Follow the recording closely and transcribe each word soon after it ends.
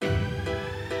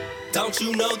Don't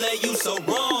you know that you so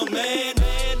wrong, man?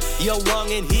 You're wrong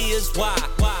and here's why.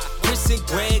 Chris and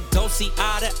Greg don't see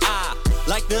eye to eye,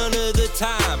 like none of the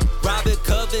time. Robert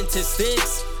Covington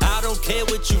stinks. I don't care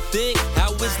what you think.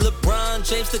 How is LeBron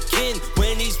James the king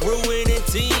when he's ruining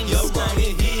teams? You're wrong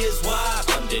and here's why.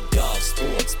 Underdog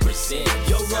Sports presents.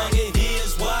 You're wrong and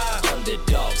here's why.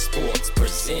 Underdog Sports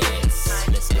presents.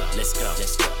 Let's go, let's go,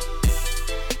 let's go.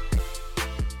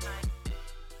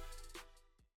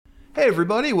 Hey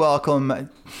everybody, welcome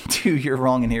to You're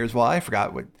Wrong and Here's Why. I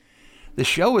forgot what the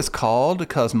show is called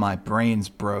because my brain's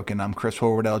broken. I'm Chris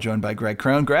Horwardell, joined by Greg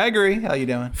Crone. Gregory, how you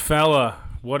doing? Fella,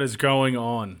 what is going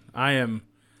on? I'm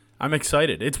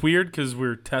excited. It's weird because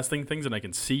we're testing things and I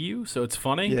can see you, so it's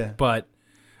funny. Yeah. But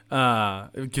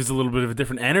it gives a little bit of a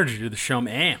different energy to the show. I'm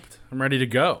amped. I'm ready to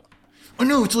go. Oh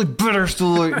no, it's like better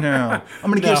still right now. I'm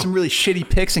going to give some really shitty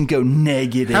picks and go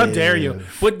negative. How dare you?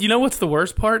 But you know what's the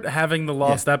worst part? Having the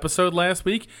lost episode last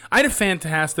week. I had a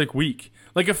fantastic week.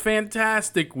 Like a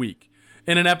fantastic week.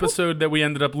 In an episode that we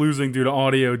ended up losing due to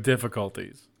audio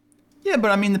difficulties. Yeah, but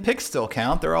I mean the picks still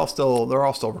count. They're all still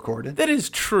recorded. That is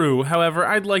true. However,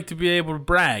 I'd like to be able to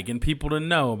brag and people to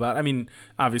know about. I mean,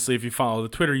 obviously, if you follow the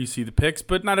Twitter, you see the picks,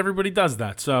 but not everybody does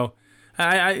that. So,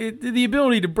 the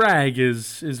ability to brag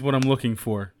is what I'm looking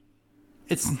for.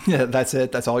 That's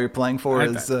it. That's all you're playing for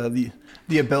is the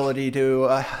ability to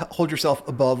hold yourself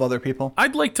above other people.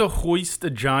 I'd like to hoist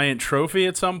a giant trophy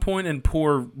at some point and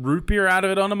pour root beer out of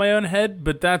it onto my own head,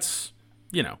 but that's,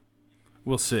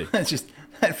 we'll see.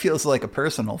 That feels like a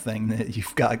personal thing that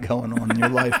you've got going on in your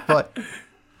life, but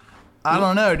I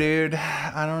don't know, dude.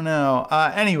 I don't know.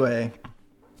 Anyway,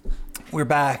 we're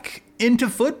back into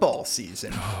football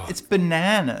season. It's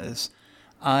bananas.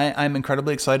 I'm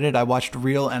incredibly excited. I watched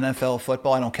real NFL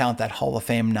football. I don't count that Hall of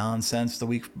Fame nonsense the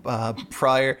week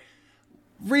prior.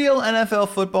 Real NFL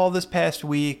football this past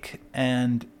week,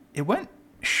 and it went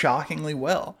shockingly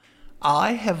well.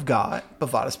 I have got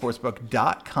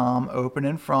BovadaSportsbook.com open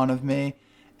in front of me,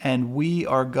 and we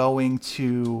got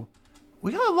a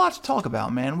lot to talk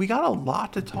about, man. We got a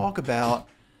lot to talk about.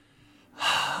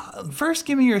 First,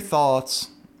 give me your thoughts.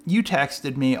 You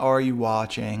texted me, are you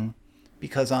watching?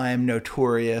 Because I am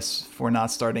notorious for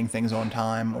not starting things on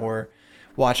time or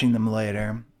watching them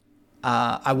later.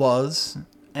 I was,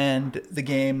 and the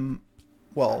game,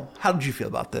 well, how did you feel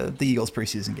about the Eagles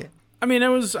preseason game? I mean, I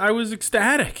was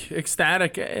ecstatic.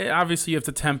 Obviously, you have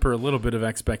to temper a little bit of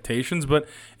expectations, but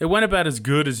it went about as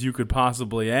good as you could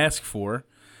possibly ask for.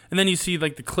 And then you see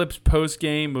like the clips post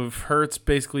game of Hurts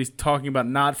basically talking about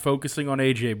not focusing on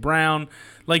A.J. Brown.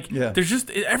 There's just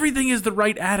everything is the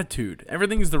right attitude.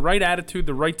 Everything is the right attitude,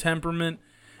 the right temperament,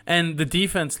 and the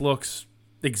defense looks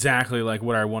exactly like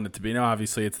what I want it to be. Now,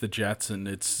 obviously, it's the Jets and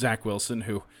it's Zach Wilson,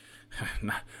 who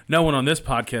no one on this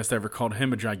podcast ever called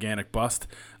him a gigantic bust.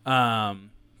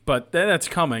 But that's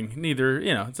coming. Neither, we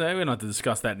don't have to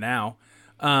discuss that now.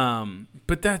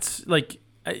 But that's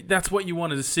what you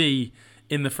wanted to see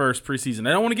in the first preseason.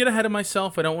 I don't want to get ahead of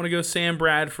myself. I don't want to go Sam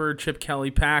Bradford, Chip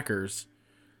Kelly, Packers.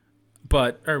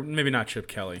 Or maybe not Chip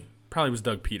Kelly. Probably was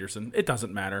Doug Peterson. It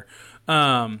doesn't matter.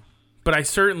 But I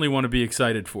certainly want to be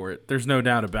excited for it. There's no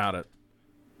doubt about it.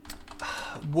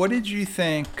 What did you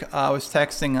think? I was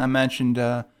texting. I mentioned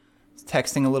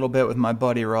texting a little bit with my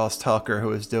buddy Ross Tucker, who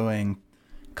was doing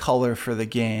color for the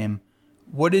game.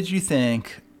 What did you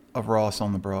think of Ross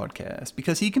on the broadcast?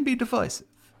 Because he can be divisive.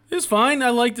 It was fine.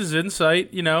 I liked his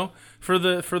insight, for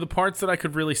the parts that I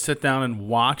could really sit down and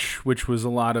watch, which was a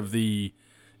lot of the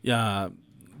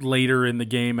later in the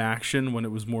game action when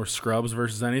it was more scrubs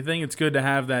versus anything. It's good to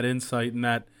have that insight and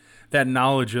that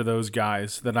knowledge of those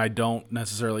guys that I don't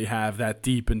necessarily have that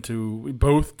deep into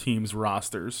both teams'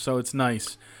 rosters. So it's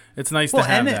nice. It's nice to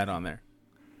have that on there.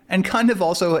 And kind of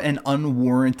also an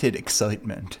unwarranted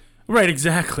excitement. Right,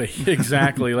 exactly.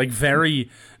 Like very,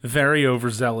 very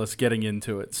overzealous getting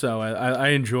into it. So I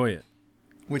enjoy it.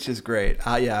 Which is great.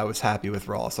 I was happy with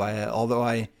Ross.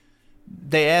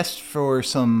 They asked for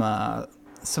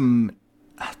some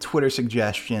Twitter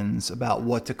suggestions about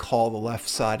what to call the left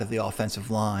side of the offensive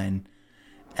line,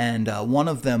 and one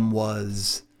of them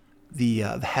was the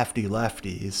hefty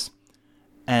lefties,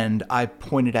 and I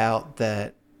pointed out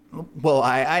that. Well,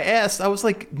 I asked, I was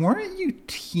like, weren't you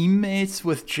teammates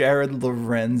with Jared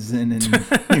Lorenzen in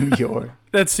New York?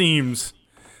 That seems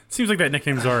like that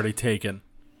nickname's already taken.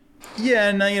 Yeah,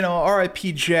 and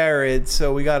R.I.P. Jared,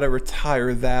 so we got to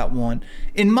retire that one.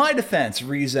 In my defense,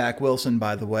 Zach Wilson,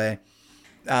 by the way,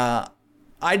 I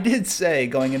did say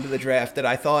going into the draft that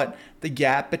I thought the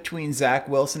gap between Zach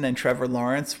Wilson and Trevor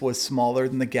Lawrence was smaller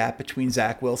than the gap between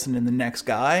Zach Wilson and the next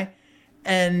guy.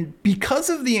 And because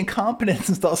of the incompetence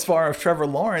thus far of Trevor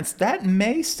Lawrence, that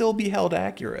may still be held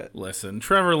accurate. Listen,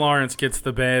 Trevor Lawrence gets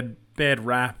the bad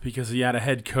rap because he had a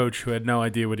head coach who had no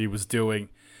idea what he was doing.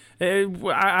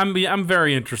 I'm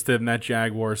very interested in that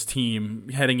Jaguars team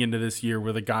heading into this year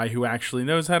with a guy who actually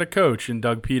knows how to coach in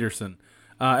Doug Peterson,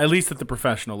 at least at the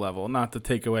professional level, not to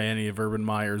take away any of Urban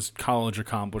Meyer's college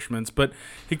accomplishments, but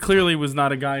he clearly was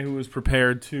not a guy who was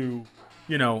prepared to,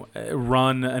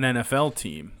 run an NFL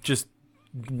team. Just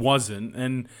wasn't,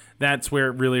 and that's where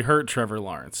it really hurt Trevor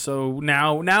Lawrence. So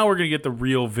now we're going to get the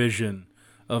real vision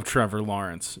of Trevor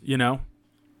Lawrence, Yeah,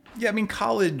 I mean,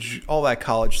 all that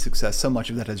college success, so much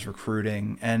of that is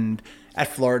recruiting. And at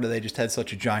Florida, they just had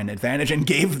such a giant advantage and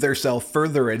gave themselves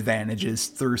further advantages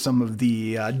through some of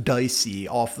the dicey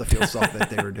off-the-field stuff that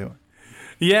they were doing.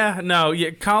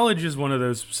 College is one of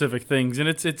those specific things, and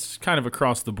it's kind of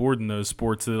across the board in those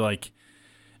sports that, like,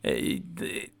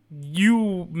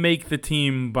 you make the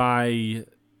team by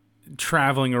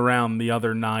traveling around the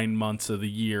other 9 months of the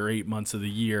year, 8 months of the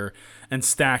year, and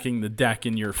stacking the deck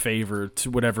in your favor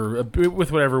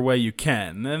with whatever way you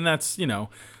can. And that's, do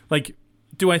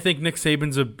I think Nick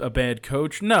Saban's a bad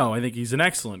coach? No, I think he's an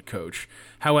excellent coach.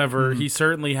 However, he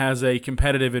certainly has a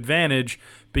competitive advantage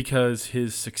because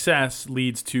his success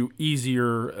leads to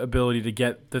easier ability to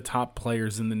get the top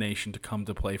players in the nation to come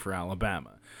to play for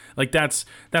Alabama. Like that's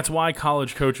why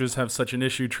college coaches have such an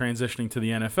issue transitioning to the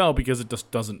NFL, because it just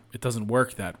doesn't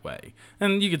work that way.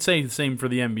 And you could say the same for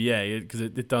the NBA, because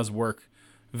it does work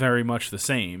very much the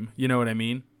same. You know what I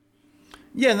mean?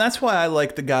 Yeah, and that's why I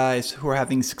like the guys who are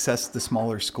having success at the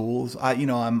smaller schools.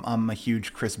 I'm a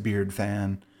huge Chris Beard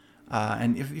fan.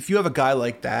 And if you have a guy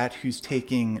like that who's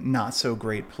taking not so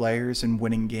great players and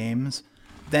winning games,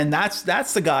 then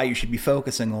that's the guy you should be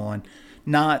focusing on,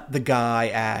 not the guy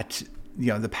at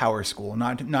the power school,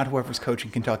 not whoever's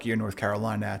coaching Kentucky or North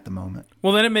Carolina at the moment.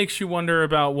 Well, then it makes you wonder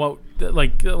about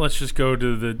let's just go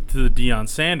to the Deion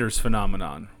Sanders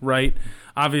phenomenon, right?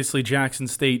 Obviously, Jackson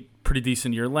State, pretty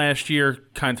decent year last year,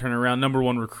 kind of turn around, number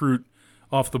one recruit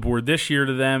off the board this year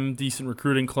to them, decent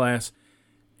recruiting class.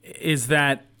 Is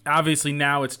that obviously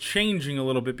now it's changing a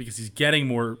little bit because he's getting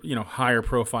more, higher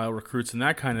profile recruits and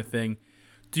that kind of thing.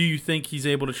 Do you think he's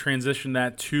able to transition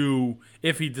that to,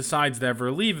 if he decides to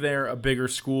ever leave there, a bigger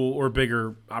school or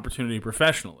bigger opportunity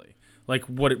professionally? Like,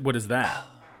 what is that?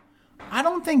 I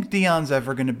don't think Deion's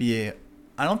ever going to be an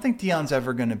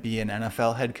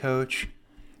NFL head coach,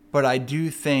 but I do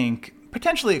think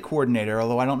potentially a coordinator,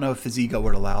 although I don't know if his ego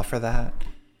would allow for that.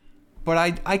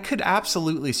 But I could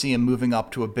absolutely see him moving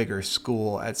up to a bigger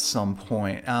school at some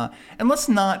point. And let's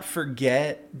not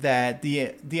forget that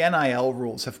the NIL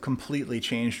rules have completely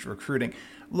changed recruiting.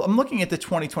 I'm looking at the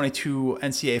 2022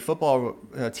 NCAA football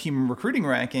team recruiting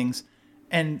rankings,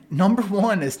 and number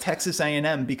one is Texas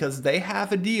A&M because they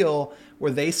have a deal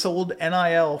where they sold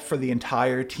NIL for the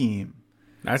entire team.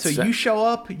 So you show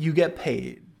up, you get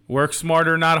paid. Work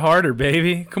smarter, not harder,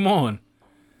 baby. Come on.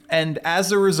 And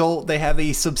as a result, they have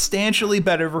a substantially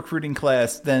better recruiting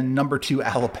class than number 2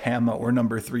 Alabama or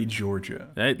number 3 Georgia.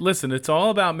 Hey, listen, it's all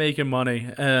about making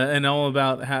money and all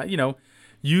about how,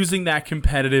 using that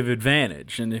competitive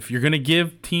advantage. And if you're going to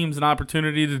give teams an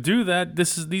opportunity to do that,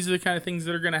 these are the kind of things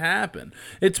that are going to happen.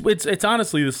 It's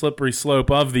honestly the slippery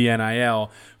slope of the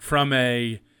NIL from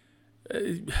a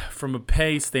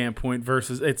pay standpoint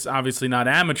versus it's obviously not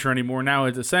amateur anymore. Now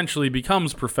it essentially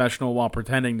becomes professional while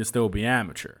pretending to still be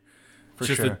amateur.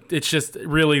 It's just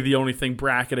really the only thing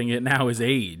bracketing it now is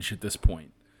age at this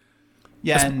point.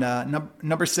 Yeah, and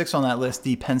number 6 on that list,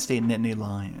 the Penn State Nittany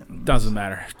Lions. Doesn't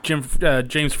matter.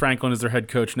 James Franklin is their head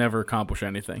coach, never accomplished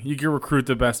anything. You can recruit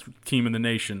the best team in the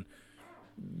nation.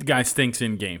 The guy stinks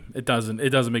in game. It doesn't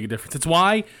make a difference. It's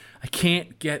why I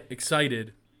can't get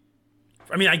excited.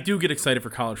 I mean, I do get excited for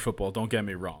college football, don't get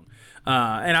me wrong.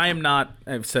 And I am not,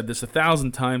 I've said this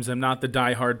 1,000 times, I'm not the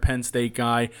diehard Penn State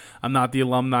guy. I'm not the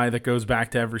alumni that goes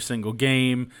back to every single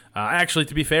game. Actually,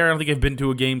 to be fair, I don't think I've been to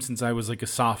a game since I was like a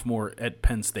sophomore at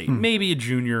Penn State. Maybe a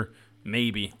junior,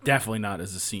 maybe. Definitely not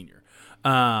as a senior.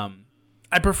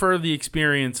 I prefer the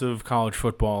experience of college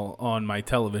football on my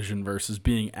television versus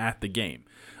being at the game.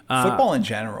 Football in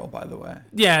general, by the way.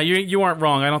 Yeah, you aren't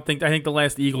wrong. I think the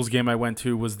last Eagles game I went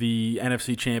to was the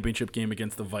NFC Championship game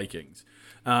against the Vikings,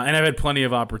 and I've had plenty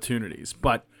of opportunities.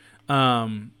 But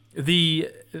there's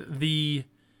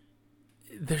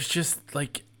just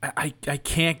like I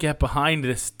can't get behind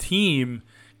this team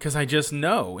because I just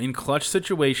know in clutch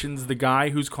situations the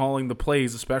guy who's calling the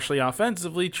plays, especially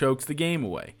offensively, chokes the game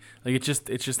away. Like it's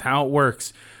just how it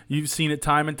works. You've seen it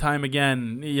time and time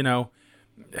again.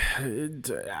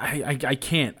 I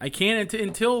can't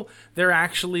until they're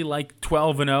actually like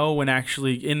 12-0 and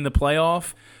actually in the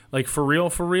playoff, like for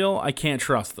real. I can't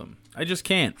trust them. I just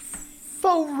can't.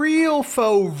 For real.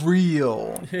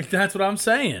 That's what I'm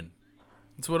saying.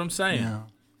 Yeah.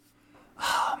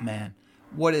 Oh, man.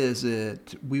 What is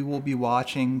it? We will be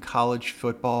watching college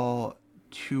football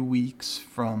 2 weeks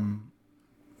from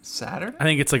Saturday? I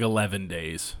think it's like 11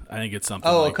 days. I think it's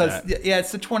something like that. Yeah,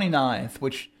 it's the 29th,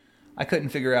 which I couldn't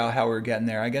figure out how we're getting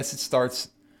there. I guess it starts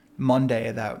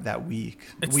Monday that week.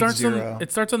 It week 0.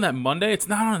 It starts on that Monday. It's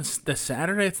not on the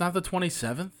Saturday. It's not the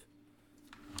 27th.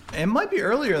 It might be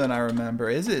earlier than I remember.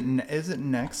 Is it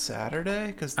next Saturday?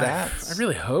 Because that's... I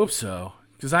really hope so.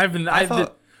 Because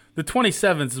the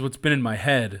 27th is what's been in my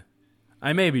head.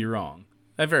 I may be wrong.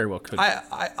 I very well could be.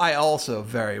 I also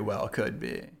very well could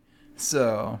be.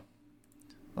 So,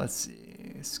 let's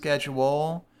see.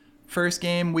 Schedule. First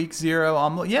game, week 0.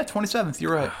 27th.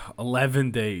 You're right.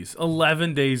 11 days.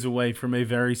 11 days away from a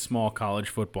very small college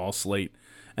football slate.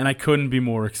 And I couldn't be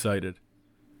more excited.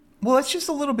 Well, it's just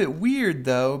a little bit weird,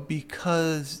 though,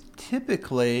 because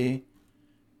typically,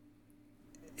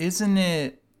 doesn't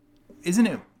the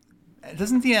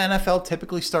NFL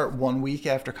typically start 1 week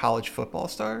after college football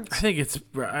starts?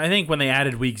 I think when they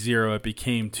added week 0, it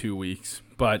became 2 weeks,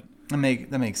 but that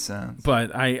makes sense.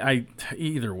 But I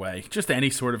either way, just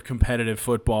any sort of competitive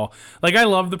football. Like, I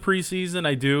love the preseason,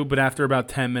 I do, but after about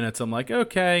 10 minutes, I'm like,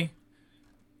 okay,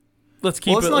 let's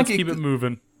keep it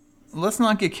moving. Let's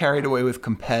not get carried away with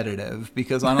competitive,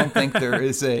 because I don't think there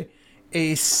is a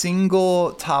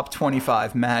single top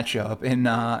 25 matchup in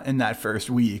that first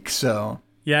week. So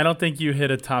yeah, I don't think you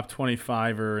hit a top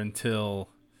 25er until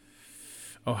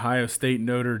Ohio State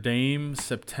Notre Dame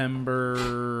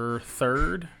September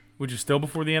 3rd, which is still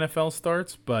before the NFL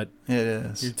starts, but it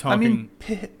is. You're talking. I mean,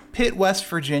 Pitt West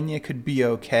Virginia could be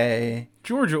okay.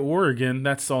 Georgia Oregon,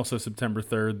 that's also September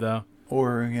 3rd though.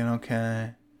 Oregon,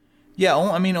 okay. Yeah,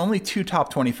 only 2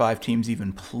 top 25 teams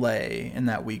even play in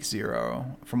that week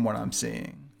 0, from what I'm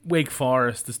seeing. Wake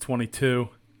Forest is 22.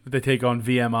 They take on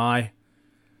VMI.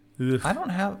 Ugh. I don't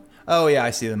have... Oh, yeah, I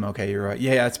see them. Okay, you're right.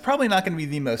 Yeah, it's probably not going to be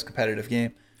the most competitive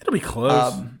game. It'll be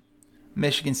close.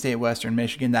 Michigan State, Western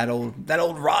Michigan, that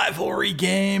old rivalry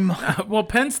game. Well,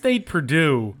 Penn State,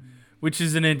 Purdue, which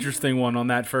is an interesting one on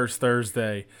that first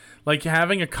Thursday. Like,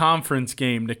 having a conference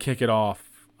game to kick it off,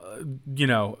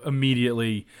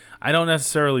 immediately, I don't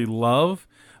necessarily love,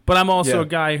 but I'm also a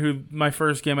guy who my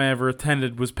first game I ever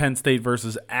attended was Penn State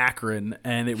versus Akron,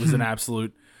 and it was an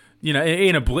absolute, in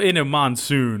a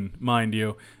monsoon, mind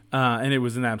you, and it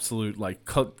was an absolute like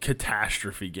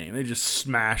catastrophe game. They just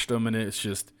smashed them, and it's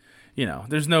just,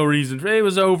 there's no reason. It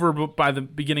was over by the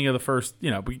beginning of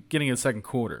beginning of the second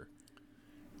quarter.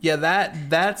 Yeah,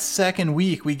 that second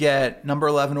week we get number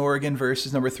 11 Oregon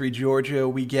versus number 3 Georgia.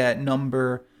 We get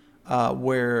number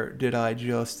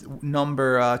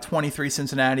 23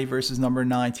 Cincinnati versus number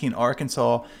 19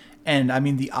 Arkansas. And I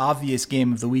mean, the obvious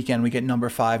game of the weekend, we get number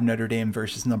 5 Notre Dame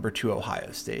versus number 2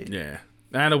 Ohio State. Yeah,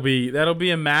 that'll be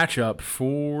a matchup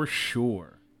for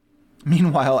sure.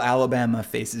 Meanwhile, Alabama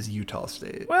faces Utah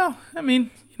State. Well, I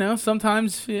mean,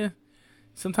 sometimes you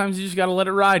just got to let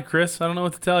it ride, Chris. I don't know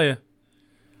what to tell you.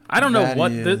 I don't know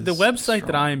what the website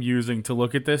that I am using to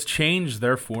look at this changed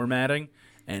their formatting,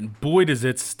 and boy does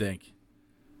it stink.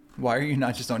 Why are you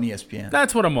not just on ESPN?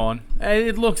 That's what I'm on.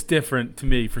 It looks different to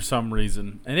me for some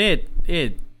reason, and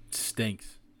it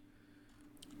stinks.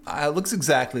 It looks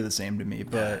exactly the same to me,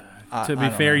 but to be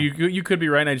fair, you could be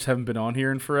right. I just haven't been on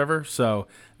here in forever, so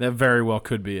that very well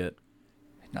could be it.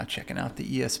 Not checking out the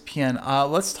ESPN.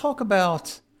 Let's talk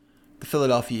about the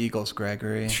Philadelphia Eagles,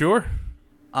 Gregory. Sure.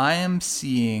 I am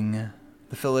seeing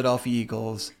the Philadelphia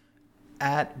Eagles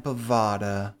at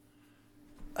Bovada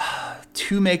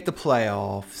to make the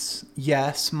playoffs.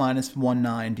 Yes, minus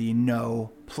 190.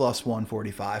 No, plus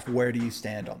 145. Where do you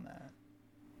stand on that?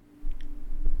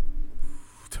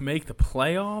 To make the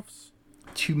playoffs?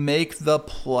 To make the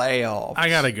playoffs. I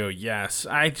gotta go yes.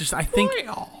 I think...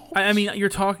 I mean, you're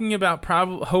talking about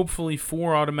hopefully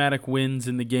 4 automatic wins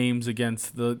in the games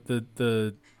against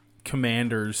the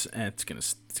Commanders, and it's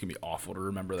gonna be awful to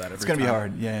remember that every time. It's gonna be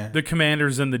hard, yeah. The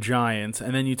Commanders and the Giants,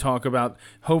 and then you talk about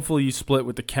hopefully you split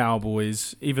with the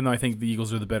Cowboys, even though I think the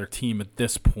Eagles are the better team at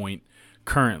this point,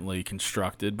 currently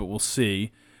constructed, but we'll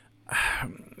see.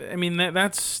 I mean,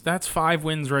 that's 5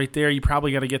 wins right there. You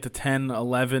probably got to get to 10,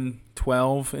 11,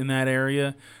 12 in that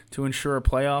area to ensure a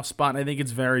playoff spot, and I think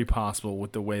it's very possible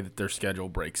with the way that their schedule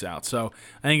breaks out. So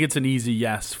I think it's an easy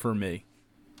yes for me.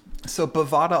 So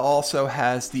Bovada also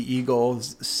has the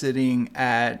Eagles sitting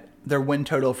at their win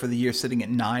total for the year sitting at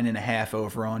 9.5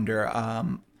 over under.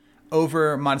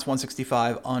 over minus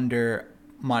 165, under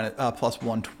plus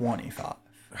 125.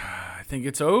 I think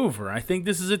it's over. I think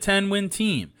this is a 10-win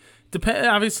team.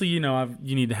 Obviously, you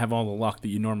need to have all the luck that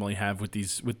you normally have with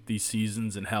these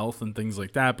seasons and health and things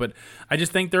like that. But I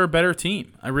just think they're a better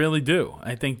team. I really do.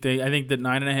 I think that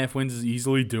 9.5 wins is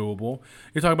easily doable.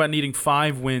 You're talking about needing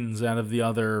 5 wins out of the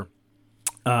other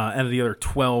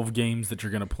 12 games that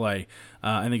you're going to play.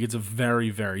 I think it's a very,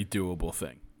 very doable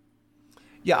thing.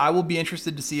 Yeah, I will be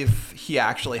interested to see if he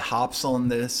actually hops on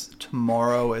this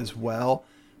tomorrow as well.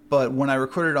 But when I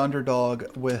recorded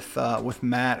Underdog with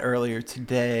Matt earlier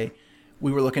today,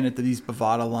 we were looking at these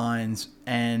Bovada lines,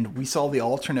 and we saw the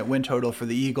alternate win total for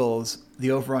the Eagles,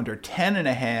 the over-under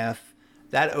 10.5.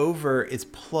 That over is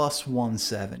plus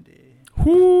 170.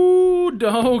 Whoo,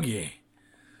 doggy.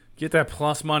 Get that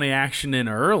plus money action in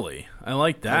early. I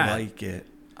like that.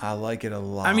 I like it a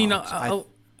lot. I mean,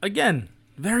 again,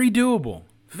 very doable.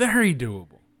 Very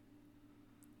doable.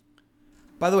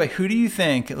 By the way, who do you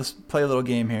think, let's play a little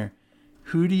game here.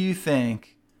 Who do you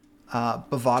think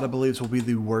Bovada believes will be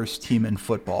the worst team in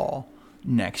football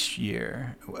next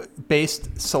year,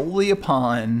 based solely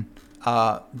upon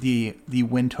the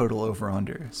win total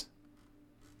over-unders?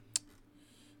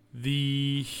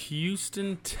 The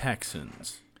Houston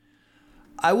Texans.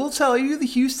 I will tell you, the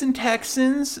Houston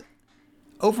Texans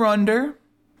over-under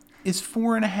is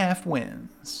 4.5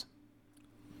 wins.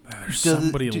 There's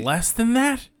somebody less than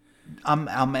that? I'm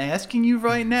asking you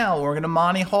right now. We're gonna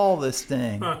Monty Hall this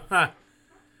thing. Would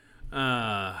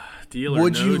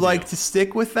you like to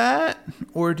stick with that,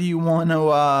 or do you want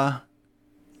to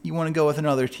go with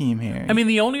another team here? I mean,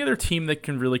 the only other team that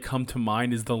can really come to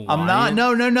mind is the Lions.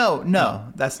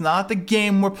 No. That's not the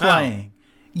game we're playing. Oh.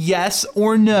 Yes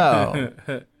or no?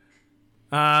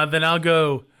 Then I'll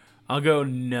go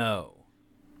no.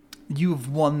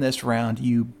 You've won this round.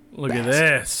 You look at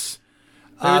this.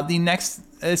 The next,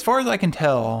 as far as I can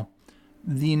tell,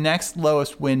 the next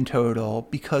lowest win total,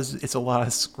 because it's a lot of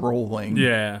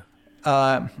scrolling,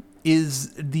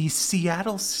 is the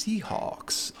Seattle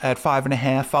Seahawks at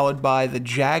 5.5, followed by the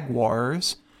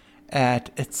Jaguars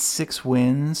at 6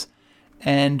 wins,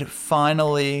 and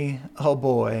finally,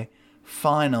 Bovada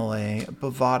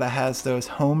has those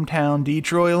hometown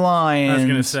Detroit Lions. I was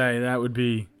gonna say that would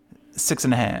be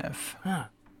 6.5. Huh.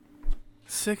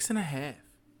 6.5.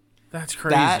 That's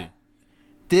crazy.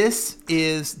 This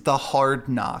is the Hard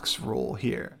Knocks rule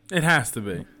here. It has to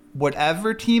be.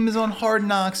 Whatever team is on Hard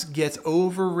Knocks gets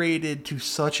overrated to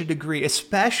such a degree,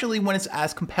 especially when it's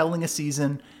as compelling a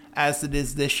season as it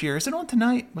is this year. Is it on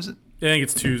tonight? Was it? I think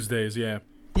it's Tuesdays, yeah.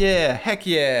 Yeah, heck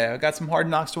yeah. I got some Hard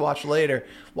Knocks to watch later.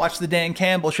 Watch the Dan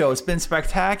Campbell show. It's been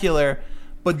spectacular,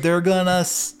 but they're gonna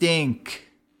stink.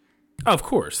 Of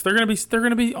course, they're gonna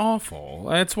be awful.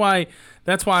 That's why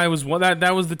I was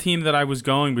that was the team that I was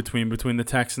going between the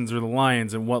Texans or the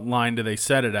Lions, and what line do they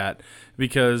set it at?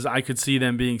 Because I could see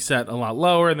them being set a lot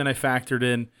lower, and then I factored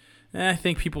in. I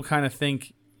think people kind of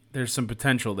think there's some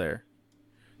potential there,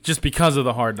 just because of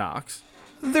the Hard Knocks.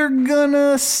 They're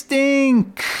gonna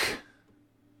stink.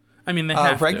 I mean, they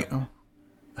have to.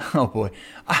 Oh boy,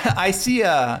 I see.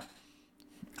 I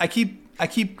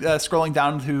keep scrolling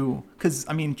down to, because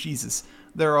I mean, Jesus,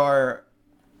 there are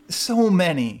so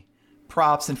many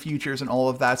props and futures and all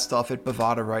of that stuff at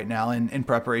Bovada right now in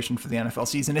preparation for the NFL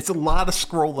season. It's a lot of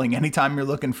scrolling anytime you're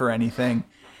looking for anything,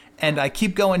 and I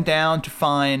keep going down to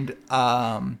find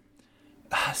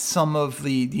some of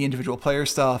the individual player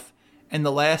stuff, and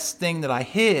the last thing that I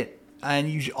hit, and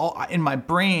usually in my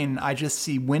brain I just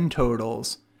see win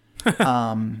totals,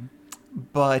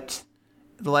 but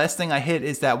the last thing I hit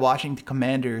is that Washington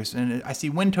Commanders, and I see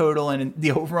win total, and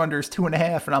the over/under is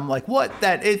 2.5, and I'm like, what?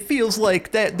 That it feels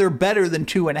like that they're better than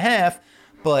 2.5,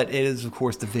 but it is, of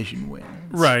course, division wins.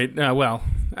 Right. Well,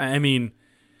 I mean,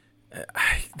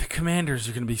 the Commanders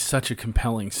are going to be such a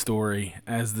compelling story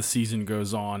as the season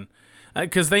goes on,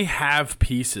 because they have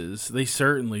pieces. They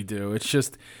certainly do. It's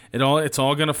just it's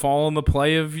all going to fall in the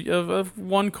play of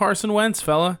one Carson Wentz,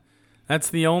 fella. That's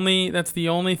the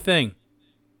only thing.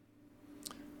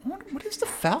 What is the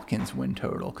Falcons' win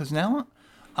total? Because now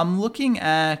I'm looking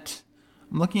at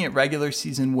regular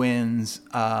season wins,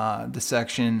 the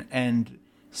section, and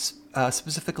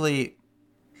specifically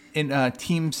in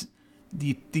teams,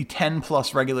 the 10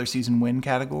 plus regular season win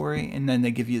category, and then they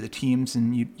give you the teams,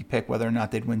 and you pick whether or not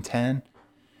they'd win 10.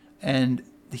 And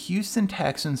the Houston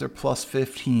Texans are plus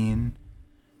 15.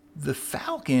 The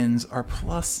Falcons are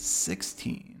plus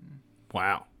 16.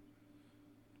 Wow.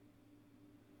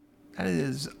 That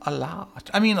is a lot.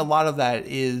 I mean, a lot of that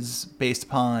is based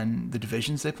upon the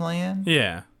divisions they play in.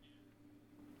 Yeah.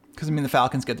 Because, I mean, the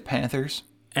Falcons get the Panthers.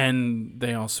 And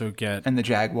they also get... And the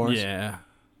Jaguars? Yeah.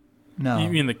 No. You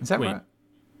mean Is that right?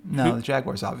 No, the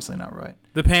Jaguars obviously not right.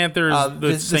 The Panthers,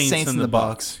 the Saints, and the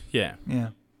Bucks. Yeah. Yeah.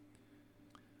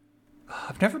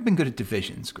 I've never been good at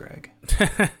divisions, Greg.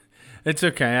 It's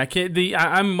okay. I can't.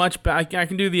 I'm much better. I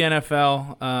can do the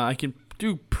NFL. I can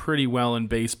do pretty well in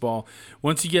baseball.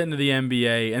 Once you get into the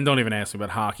NBA, and don't even ask me about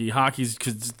hockey. Hockey's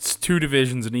because it's 2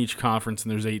 divisions in each conference,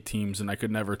 and there's 8 teams, and I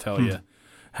could never tell you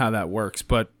how that works.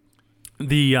 But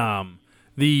the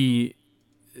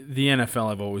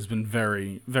NFL I've always been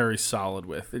very, very solid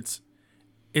with. It's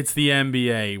the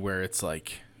NBA where it's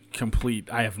like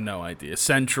complete. I have no idea.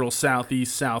 Central,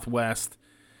 Southeast, Southwest,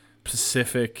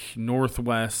 Pacific,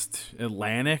 Northwest,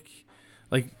 Atlantic.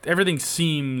 Like everything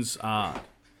seems odd.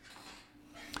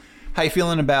 How you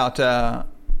feeling about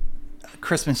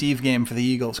Christmas Eve game for the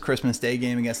Eagles, Christmas Day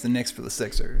game against the Knicks for the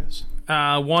Sixers?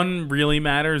 One really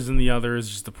matters, and the other is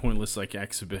just a pointless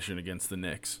exhibition against the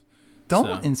Knicks.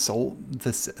 Don't insult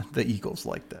the Eagles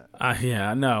like that.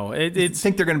 Yeah, no. You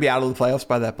think they're going to be out of the playoffs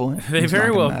by that point? They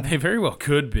very well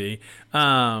could be.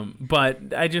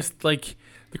 But I just like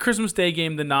the Christmas Day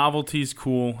game. The novelty's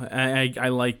cool. I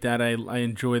like that. I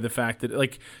enjoy the fact that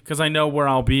because I know where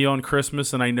I'll be on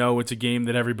Christmas, and I know it's a game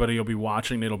that everybody will be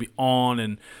watching. It'll be on,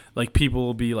 and people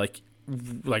will be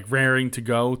raring to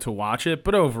go to watch it.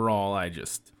 But overall, I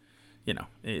just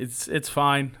it's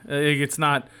fine. It's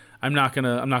not. I'm not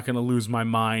gonna lose my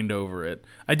mind over it.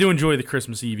 I do enjoy the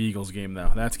Christmas Eve Eagles game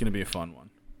though. That's gonna be a fun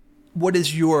one.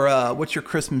 What's your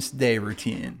Christmas Day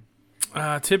routine?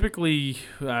 Typically,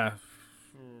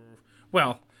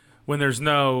 when there's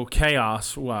no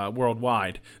chaos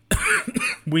worldwide,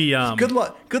 we good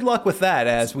luck with that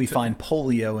as we find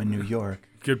polio in New York.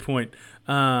 Good point.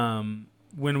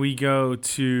 When we go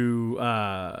to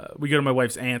my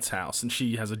wife's aunt's house, and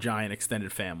she has a giant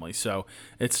extended family, so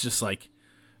it's just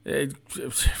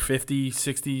 50,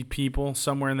 60 people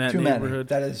somewhere in that neighborhood.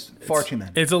 That is far too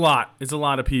many. It's a lot. It's a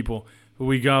lot of people.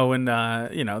 We go and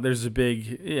there's a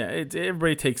big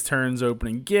everybody takes turns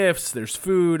opening gifts. There's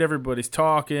food. Everybody's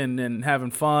talking and having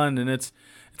fun, and it's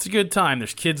a good time.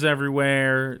 There's kids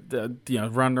everywhere.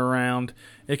 Running around.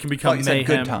 It can become mayhem.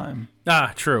 Good time.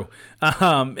 True.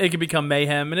 It can become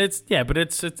mayhem, and it's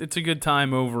a good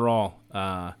time overall.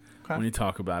 When you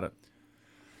talk about it.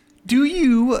 Do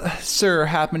you, sir,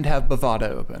 happen to have Bovada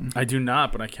open? I do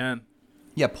not, but I can.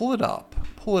 Yeah, pull it up.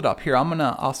 Pull it up. Here,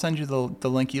 I'll send you the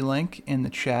linky link in the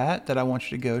chat that I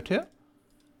want you to go to.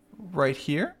 Right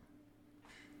here.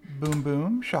 Boom,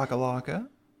 boom, shakalaka.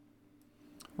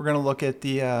 We're gonna look at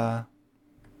the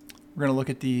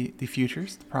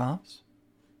futures, the prompts,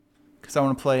 because I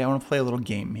want to play a little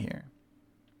game here.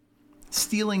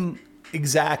 Stealing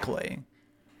exactly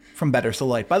from Better's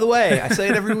Delight. By the way, I say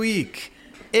it every week.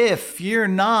 If you're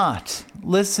not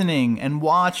listening and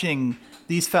watching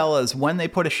these fellas when they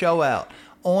put a show out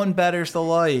on Better's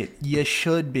Delight, you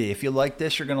should be. If you like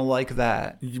this, you're gonna like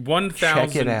that.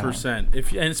 1,000%.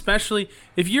 And especially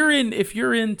if you're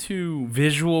into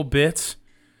visual bits,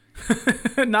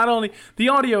 not only the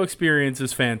audio experience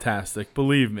is fantastic,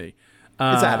 believe me,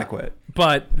 it's adequate.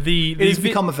 But it's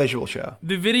become a visual show.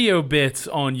 The video bits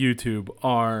on YouTube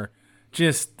are.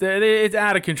 It's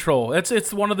out of control.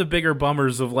 It's one of the bigger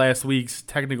bummers of last week's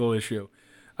technical issue.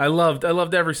 I loved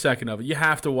every second of it. You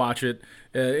have to watch it.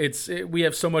 We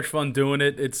have so much fun doing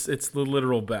it. It's the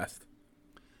literal best.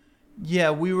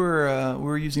 Yeah, we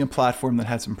were using a platform that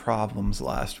had some problems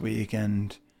last week,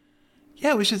 and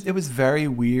yeah, it was very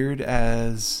weird.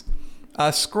 As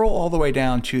scroll all the way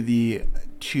down to the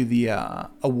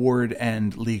award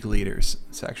and league leaders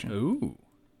section. Ooh,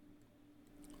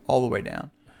 all the way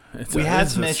down. We had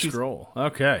some issues. Scroll.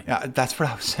 Okay. Yeah, that's what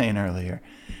I was saying earlier.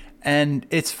 And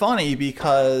it's funny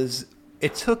because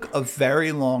it took a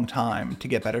very long time to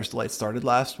get Better's Delight started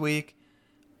last week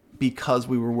because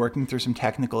we were working through some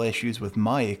technical issues with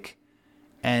Mike.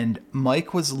 And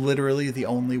Mike was literally the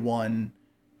only one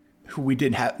who we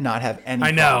did not have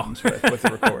any problems with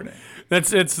the recording. It's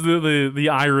the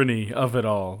irony of it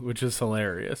all, which is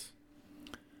hilarious.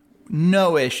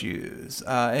 No issues.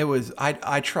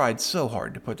 I tried so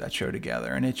hard to put that show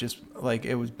together, and it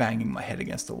was banging my head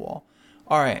against the wall.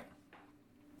 All right,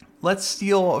 let's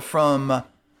steal from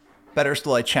Better's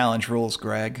Delight Challenge rules,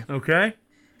 Greg. Okay.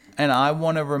 And I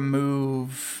want to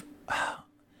remove.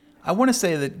 I want to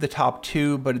say that the top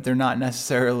 2, but they're not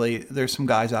necessarily. There's some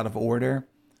guys out of order.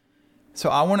 So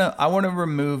I want to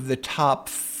remove the top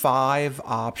 5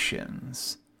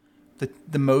 options,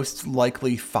 the most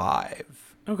likely 5.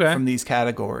 Okay. From these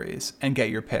categories and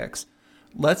get your picks.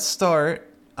 Let's start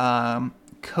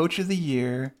Coach of the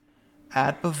Year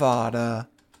at Bovada.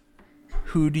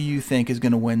 Who do you think is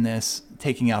going to win this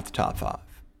taking out the top 5.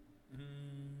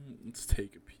 Let's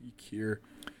take a peek here.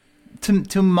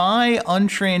 To my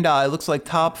untrained eye, it looks like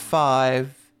top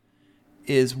 5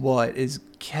 is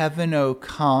Kevin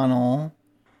O'Connell,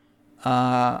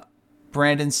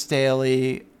 Brandon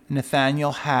Staley,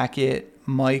 Nathaniel Hackett,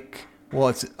 Mike. Well,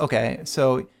 it's okay.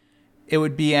 So it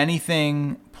would be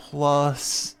anything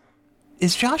plus.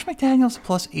 Is Josh McDaniels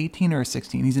plus 18 or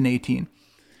 16? He's an 18.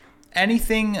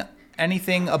 Anything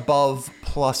above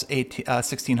plus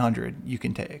 1600 you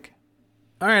can take.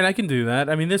 All right, I can do that.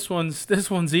 I mean, this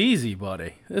one's easy,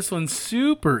 buddy. This one's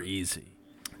super easy.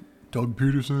 Doug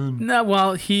Peterson. No,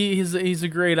 well, he's a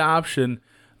great option,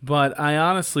 but I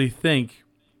honestly think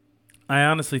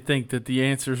that the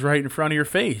answer is right in front of your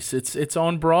face. It's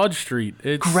on Broad Street.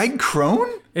 It's Greg Crone?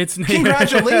 It's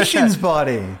Congratulations,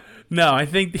 buddy. No, I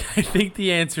think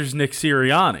the answer is Nick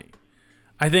Sirianni.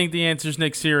 I think the answer is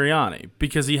Nick Sirianni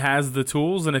because he has the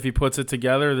tools, and if he puts it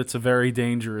together, that's a very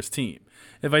dangerous team.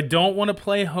 If I don't want to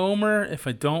play Homer, if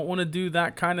I don't want to do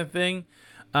that kind of thing,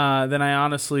 then I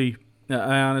honestly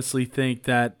think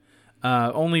that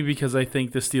only because I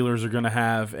think the Steelers are going to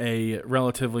have a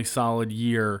relatively solid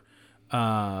year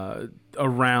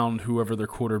around whoever their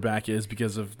quarterback is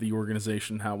because of the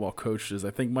organization, how well coached it is.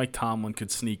 I think Mike Tomlin could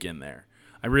sneak in there.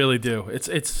 I really do. It's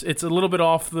a little bit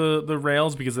off the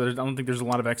rails because I don't think there's a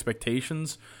lot of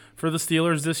expectations for the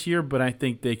Steelers this year, but I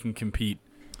think they can compete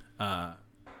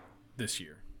this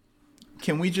year.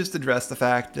 Can we just address the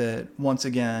fact that, once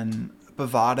again,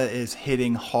 Bovada is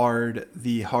hitting hard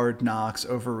the Hard Knocks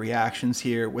overreactions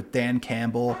here with Dan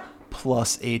Campbell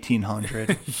plus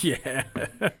 1,800? Yeah.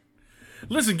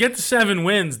 Listen, get to 7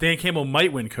 wins. Dan Campbell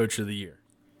might win Coach of the Year.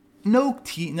 No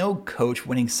coach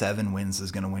winning 7 wins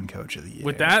is going to win Coach of the Year.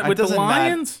 With the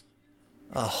Lions?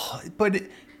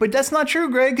 But that's not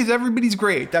true, Greg, because everybody's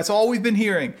great. That's all we've been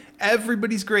hearing.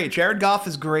 Everybody's great. Jared Goff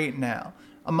is great now.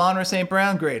 Amon-Ra St.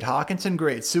 Brown, great. Hawkinson,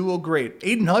 great. Sewell, great.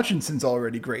 Aiden Hutchinson's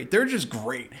already great. They're just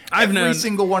great. Every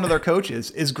single one of their coaches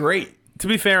is great. To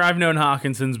be fair, I've known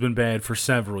Hawkinson's been bad for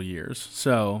several years,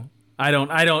 so I'm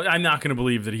not going to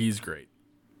believe that he's great.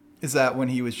 Is that when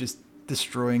he was just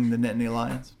destroying the Nittany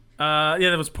Lions? Yeah,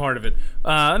 that was part of it.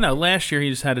 No, last year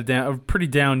he just had a pretty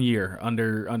down year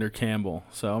under Campbell,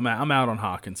 so I'm out on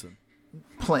Hawkinson.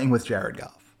 Playing with Jared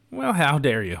Goff. Well, how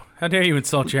dare you? How dare you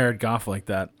insult Jared Goff like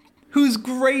that? Who's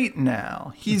great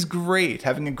now. He's great,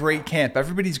 having a great camp.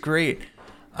 Everybody's great.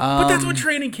 But that's what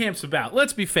training camp's about.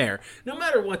 Let's be fair. No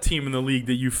matter what team in the league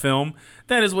that you film,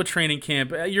 that is what training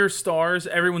camp. Your stars,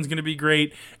 everyone's going to be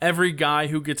great. Every guy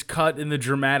who gets cut in the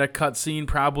dramatic cut scene,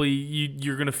 probably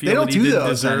you're going to feel that he didn't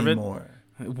deserve anymore.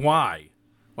 It. Why?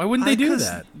 Why wouldn't they do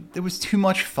that? It was too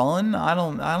much fun. I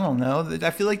don't know. I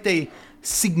feel like they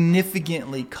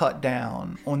significantly cut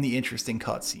down on the interesting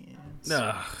cut scenes.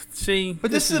 See, but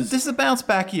this is a bounce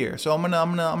back year, so I'm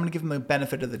gonna give them the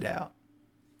benefit of the doubt.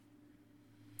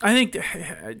 I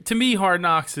think, to me, Hard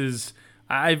Knocks is.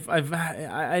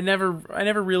 I never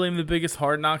really am the biggest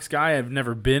Hard Knocks guy. I've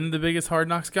never been the biggest Hard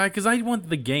Knocks guy because I want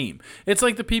the game. It's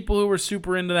like the people who were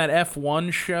super into that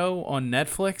F1 show on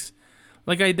Netflix.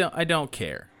 Like I don't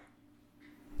care.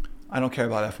 I don't care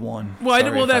about F1.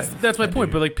 Well, that's my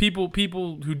point. But like people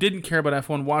who didn't care about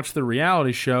F1 watch the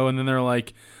reality show and then they're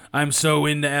like, I'm so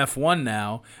into F1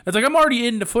 now. It's like I'm already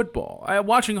into football.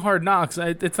 Watching Hard Knocks,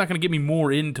 it's not going to get me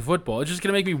more into football. It's just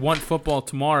going to make me want football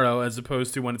tomorrow as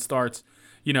opposed to when it starts,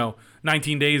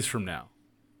 19 days from now.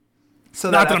 So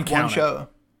not that I'm F1 show.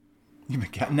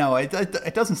 No,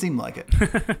 it doesn't seem like it.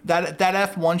 that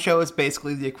F1 show is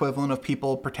basically the equivalent of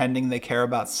people pretending they care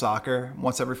about soccer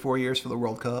once every 4 years for the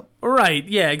World Cup. Right?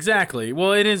 Yeah, exactly.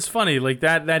 Well, it is funny. Like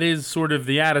that is sort of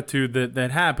the attitude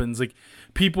that happens. Like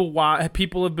people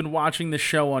have been watching the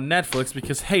show on Netflix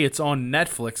because hey, it's on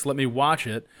Netflix. Let me watch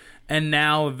it. And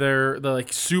now they're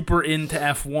like super into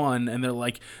F1, and they're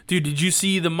like, dude, did you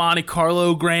see the Monte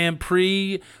Carlo Grand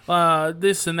Prix?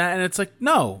 This and that, and it's like,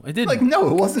 no, I didn't. Like, no,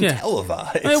 it wasn't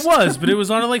televised. It was, but it was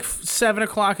on at like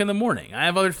 7:00 in the morning. I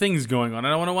have other things going on. I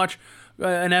don't want to watch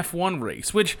an F1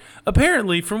 race, which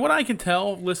apparently, from what I can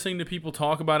tell, listening to people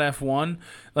talk about F1,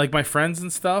 like my friends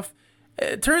and stuff,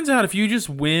 it turns out if you just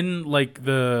win like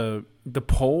the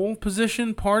pole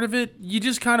position part of it, you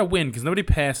just kind of win because nobody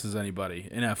passes anybody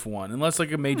in F1 unless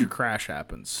like a major crash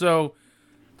happens. So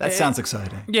that sounds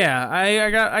exciting. Yeah, I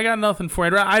got nothing for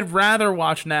it. I'd rather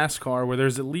watch NASCAR where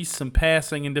there's at least some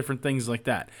passing and different things like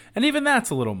that, and even that's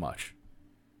a little much.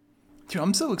 Dude,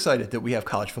 I'm so excited that we have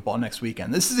college football next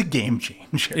weekend. This is a game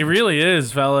changer. It really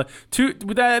is, fella.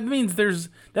 That means this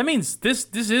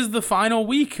is the final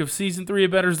week of season 3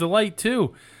 of Bettor's Delight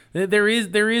too. There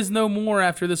is no more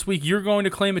after this week. You're going to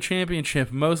claim a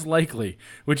championship, most likely,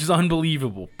 which is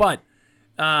unbelievable. But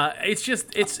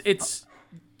it's.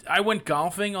 I went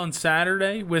golfing on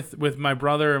Saturday with my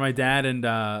brother and my dad and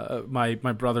my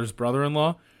brother's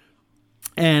brother-in-law.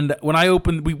 And when I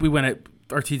opened, we went at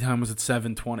our tee time was at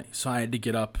 7:20, so I had to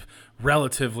get up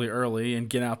relatively early and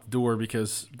get out the door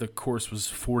because the course was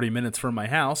 40 minutes from my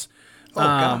house. Oh,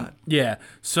 God. Yeah.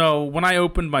 So when I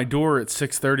opened my door at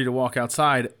 6:30 to walk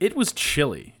outside, it was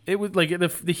chilly. It was like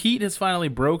the heat has finally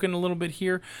broken a little bit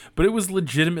here, but it was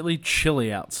legitimately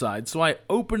chilly outside. So I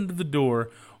opened the door,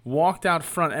 walked out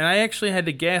front, and I actually had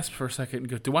to gasp for a second and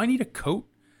go, "Do I need a coat?"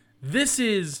 This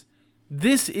is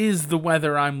the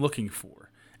weather I'm looking for.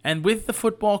 And with the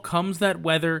football comes that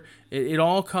weather. It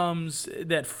all comes,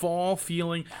 that fall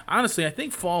feeling. Honestly, I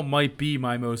think fall might be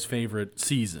my most favorite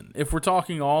season. If we're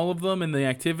talking all of them and the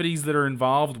activities that are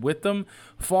involved with them,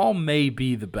 fall may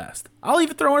be the best. I'll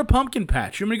even throw in a pumpkin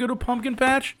patch. You want me to go to a pumpkin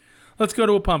patch? Let's go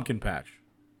to a pumpkin patch.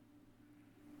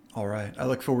 All right. I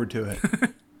look forward to it.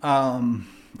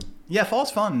 Yeah,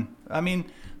 fall's fun. I mean,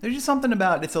 there's just something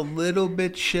about it's a little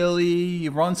bit chilly.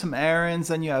 You run some errands,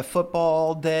 then you have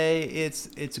football day. It's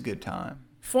a good time.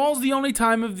 Fall's the only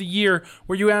time of the year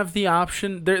where you have the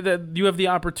option, you have the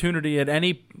opportunity at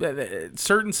any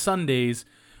certain Sundays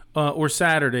or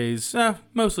Saturdays,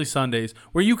 mostly Sundays,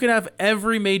 where you can have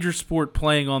every major sport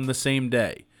playing on the same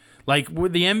day. Like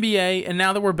with the NBA, and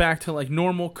now that we're back to like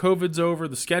normal, COVID's over,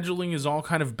 the scheduling is all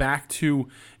kind of back to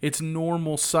its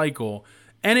normal cycle.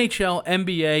 NHL,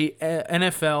 NBA,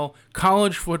 NFL,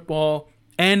 college football,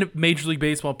 and Major League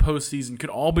Baseball postseason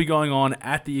could all be going on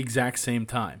at the exact same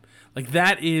time. Like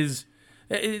that is,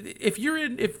 if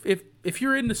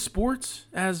you're into sports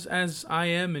as I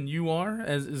am and you are,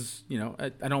 as you know,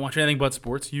 I don't watch anything but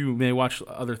sports. You may watch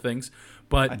other things,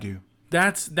 but I do.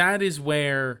 That is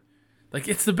where. Like,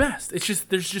 it's the best. It's just,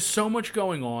 there's just so much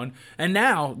going on. And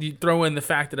now you throw in the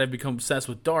fact that I've become obsessed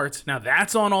with darts. Now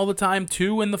that's on all the time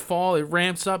too in the fall. It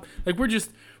ramps up. Like we're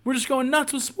just going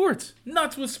nuts with sports.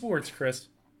 Nuts with sports, Chris.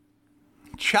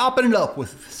 Chopping it up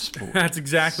with sports. That's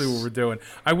exactly what we're doing.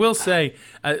 I will say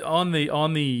on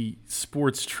the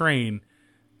sports train,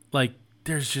 like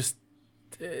there's just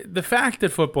the fact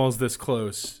that football's this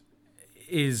close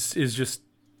is just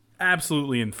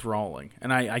absolutely enthralling,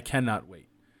 and I cannot wait.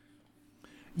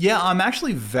 Yeah, I'm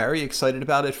actually very excited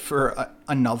about it for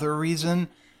another reason.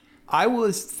 I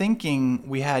was thinking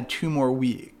we had 2 more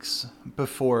weeks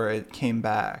before it came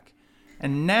back.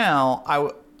 And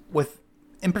now, with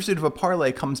In Pursuit of a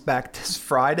Parlay comes back this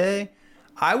Friday,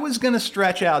 I was going to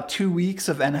stretch out 2 weeks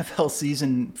of NFL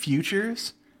season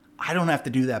futures. I don't have to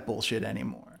do that bullshit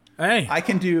anymore. Hey. I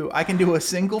can do a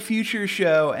single future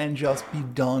show and just be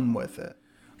done with it.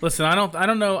 Listen, I don't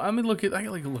know. I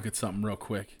gotta look at something real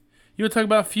quick. You want to talk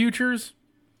about futures?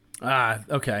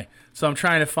 Okay. So I'm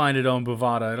trying to find it on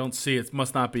Bovada. I don't see it. It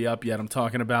must not be up yet. I'm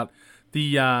talking about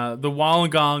the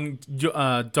Wollongong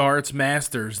Darts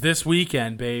Masters this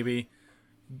weekend, baby.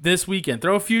 This weekend.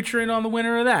 Throw a future in on the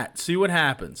winner of that. See what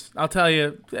happens. I'll tell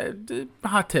you,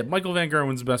 hot tip. Michael Van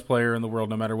Gerwen's the best player in the world,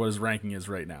 no matter what his ranking is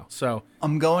right now. So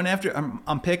I'm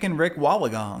picking Rick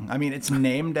Wollongong. I mean, it's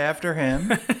named after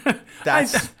him.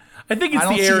 That's. I think it's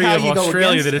the area of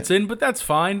Australia that it's in, but that's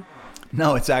fine.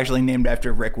 No, it's actually named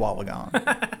after Rick Wollongong.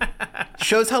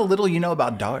 Shows how little you know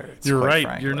about darts. You're right.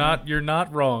 Frankly. You're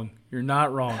not wrong. You're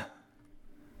not wrong.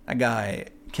 That guy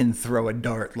can throw a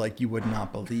dart like you would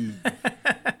not believe.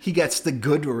 He gets the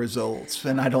good results,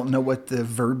 and I don't know what the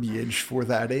verbiage for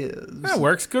that is. That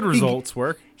works. Good results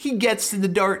work. He gets the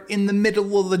dart in the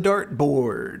middle of the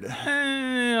dartboard.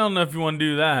 I don't know if you want to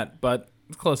do that, but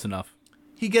it's close enough.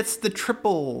 He gets the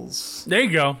triples. There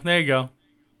you go.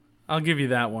 I'll give you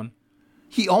that one.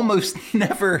 He almost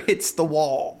never hits the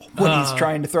wall when he's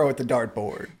trying to throw at the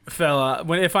dartboard. Fella,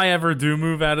 if I ever do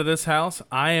move out of this house,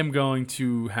 I am going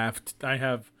to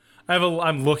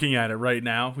I'm looking at it right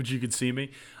now, which you can see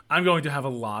me. I'm going to have a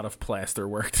lot of plaster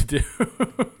work to do.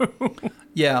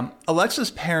 Yeah,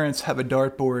 Alexa's parents have a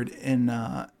dartboard in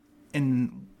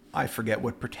I forget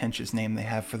what pretentious name they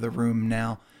have for the room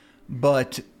now.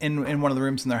 But in one of the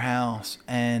rooms in their house,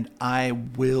 and I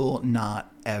will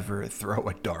not ever throw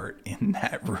a dart in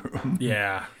that room.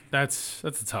 Yeah, that's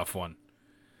a tough one.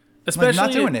 Especially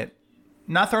not doing it.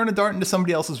 Not throwing a dart into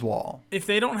somebody else's wall. If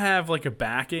they don't have like a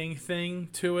backing thing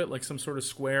to it, like some sort of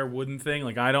square wooden thing,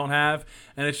 like I don't have,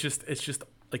 and it's just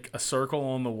like a circle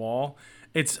on the wall,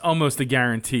 it's almost a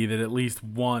guarantee that at least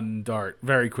one dart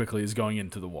very quickly is going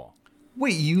into the wall.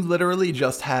 Wait, you literally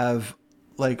just have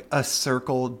like a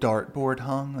circle dartboard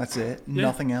hung? That's it? Yeah.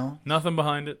 Nothing else? Nothing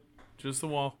behind it. Just the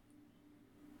wall.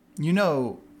 You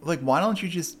know, like, why don't you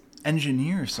just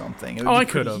engineer something. It would Oh, be I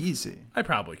could pretty have. easy. I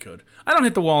probably could. I don't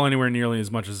hit the wall anywhere nearly as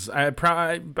much as I'd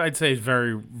say it's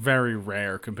very, very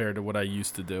rare compared to what I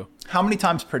used to do. How many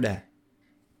times per day?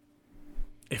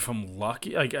 If I'm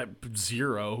lucky, like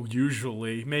 0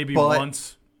 usually, maybe But-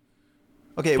 once.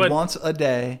 Okay, But- once a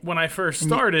day. When I first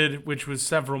started, which was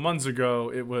several months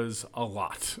ago, it was a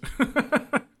lot.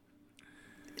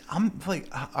 I'm like,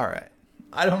 all right.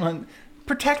 I don't know.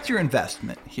 Protect your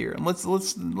investment here.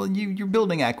 You're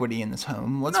building equity in this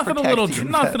home. Let's Nothing protect a little, the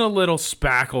nothing a little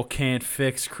spackle can't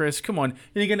fix, Chris. Come on,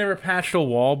 you think I never patched a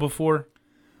wall before?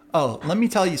 Oh, let me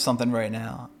tell you something right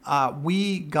now.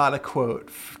 We got a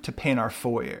quote to paint our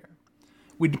foyer.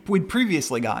 We'd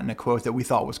previously gotten a quote that we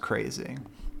thought was crazy.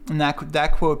 And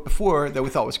that quote before that we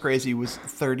thought was crazy was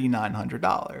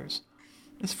 $3,900.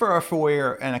 It's for our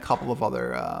foyer and a couple of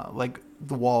other, like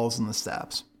the walls and the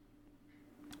steps.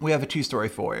 We have a 2-story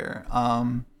foyer.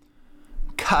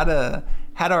 Had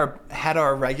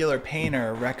our regular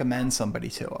painter recommend somebody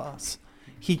to us.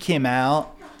 He came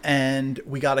out and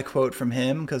we got a quote from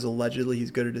him because allegedly he's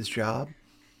good at his job.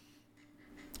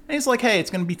 And he's like, "Hey, it's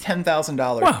going to be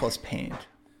 $10,000 Wow. plus paint."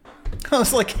 I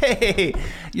was like, "Hey,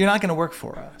 you're not going to work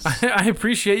for us." I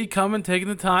appreciate you coming, taking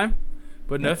the time,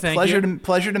 but no, thank you.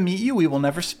 Pleasure to meet you. We will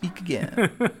never speak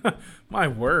again. My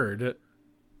word,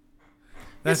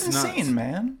 That's that's insane, nuts.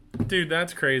 man. Dude,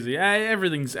 that's crazy.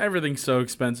 Everything's so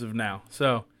expensive now.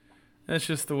 So that's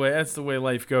just the way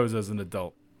life goes as an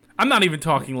adult. I'm not even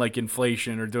talking like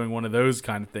inflation or doing one of those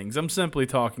kind of things. I'm simply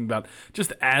talking about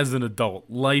just as an adult,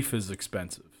 life is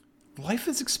expensive. Life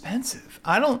is expensive.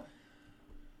 I don't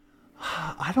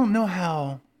know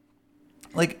how.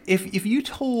 Like, if you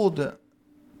told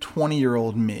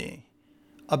 20-year-old me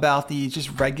about the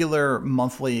just regular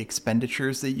monthly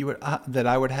expenditures that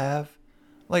I would have,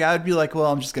 like, I would be like,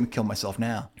 well, I'm just gonna kill myself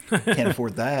now. Can't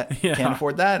afford that. Yeah. Can't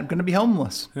afford that. I'm gonna be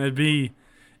homeless. It'd be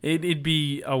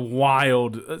a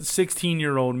wild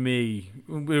 16-year-old me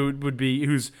would be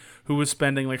who was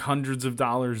spending like hundreds of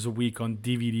dollars a week on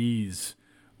DVDs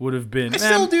would have been. I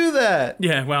still do that.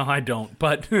 Yeah, well, I don't,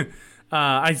 but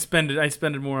I spend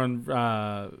it more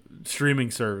on streaming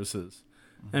services,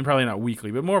 and probably not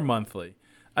weekly, but more monthly.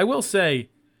 I will say,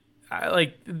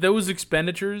 like those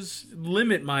expenditures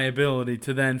limit my ability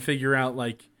to then figure out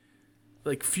like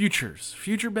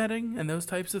future betting and those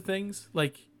types of things.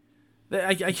 Like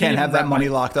I can't Can't have even that wrap money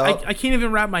locked up. I can't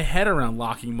even wrap my head around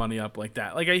locking money up like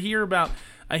that. Like I hear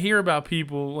about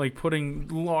people like putting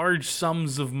large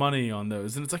sums of money on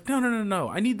those, and it's like no.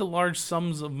 I need the large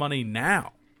sums of money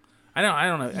now. I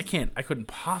don't know. I couldn't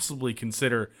possibly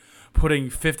consider putting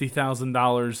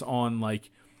 $50,000 on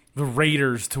like the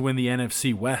Raiders to win the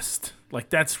NFC West. Like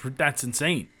that's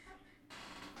insane.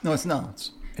 No, it's not.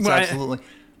 It's Well, absolutely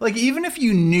like, even if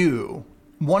you knew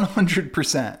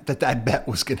 100% that bet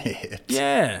was gonna hit.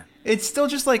 Yeah. It's still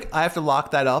just like, I have to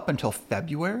lock that up until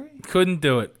February. Couldn't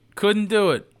do it.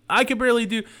 I could barely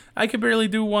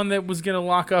do one that was gonna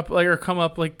lock up like or come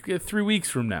up like 3 weeks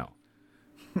from now.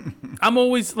 I'm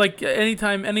always like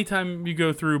anytime you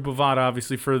go through Bovada,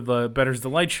 obviously for the Better's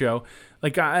Delight show,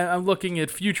 like I'm looking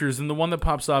at futures, and the one that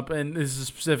pops up, and this is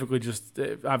specifically just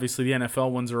obviously the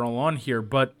NFL ones are all on here,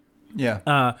 but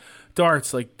Yeah.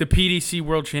 darts, like the PDC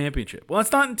World Championship. Well,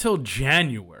 that's not until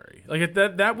January. Like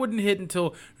that wouldn't hit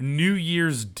until New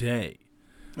Year's Day.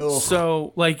 Ugh.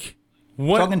 So like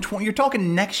what? You're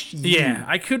talking next year. Yeah,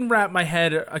 I couldn't wrap my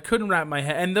head,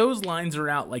 and those lines are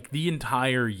out like the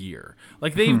entire year.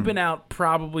 Like they've been out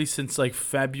probably since like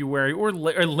February or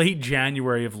late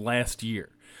January of last year.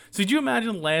 So did you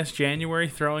imagine last January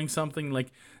throwing something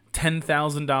like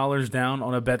 $10,000 down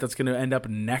on a bet that's going to end up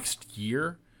next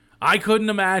year? I couldn't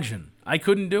imagine. I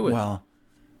couldn't do it. Well,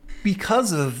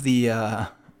 because of the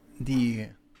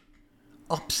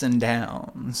ups and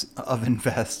downs of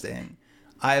investing,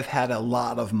 I've had a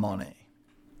lot of money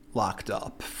locked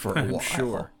up for a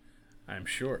while. I'm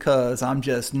sure. Because I'm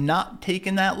just not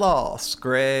taking that loss,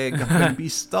 Greg. I'm going to be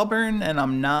stubborn, and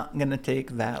I'm not going to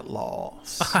take that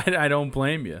loss. I don't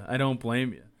blame you.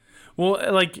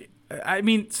 Well, like, I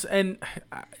mean, and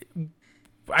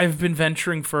I've been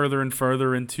venturing further and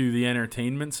further into the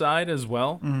entertainment side as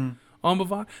well on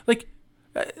Bovada. Like,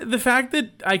 the fact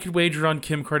that I could wager on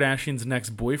Kim Kardashian's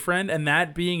next boyfriend and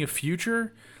that being a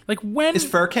future, like when... Is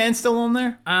Furkan still on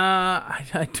there?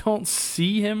 I don't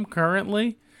see him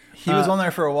currently. He was on there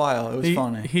for a while. It was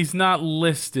funny. He's not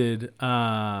listed.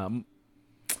 The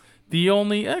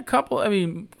only couple, I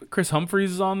mean, Chris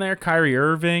Humphries is on there, Kyrie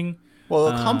Irving.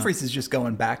 Well, Humphries is just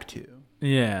going back to.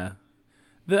 Yeah.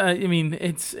 I mean,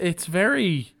 it's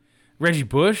very... Reggie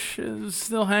Bush is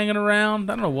still hanging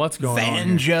around. I don't know what's going on Van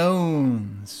here.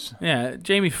 Jones. Yeah,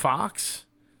 Jamie Foxx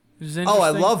which is Oh, interesting. I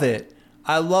love it.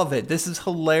 I love it. This is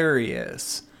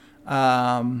hilarious.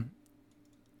 There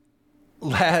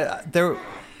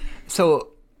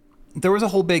was a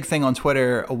whole big thing on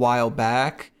Twitter a while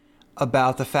back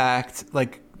about the fact,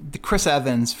 like, the Chris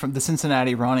Evans from the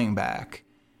Cincinnati running back,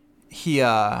 he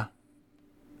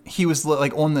was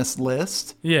like on this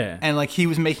list. Yeah. And like he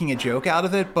was making a joke out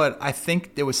of it, but I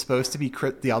think it was supposed to be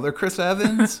the other Chris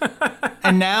Evans.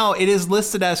 And now it is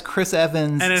listed as Chris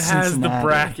Evans And it has the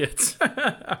brackets.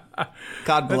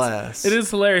 God bless. It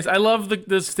is hilarious. I love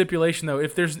the stipulation though.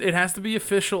 If it has to be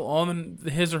official on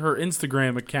his or her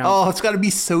Instagram account. Oh, it's got to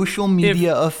be social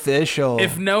media official.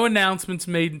 If no announcements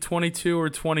made in 22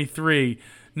 or 23,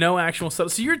 no actual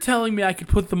stuff. So you're telling me I could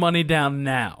put the money down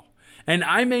now, and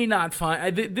I may not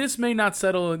find this may not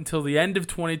settle until the end of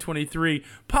 2023.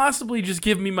 Possibly just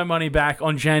give me my money back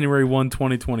on January 1,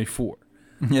 2024.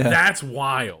 Yeah. That's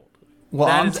wild. Well,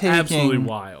 That's absolutely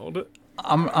wild.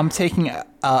 I'm taking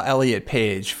Elliot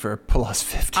Page for plus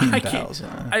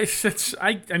 15,000.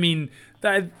 I mean,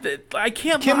 I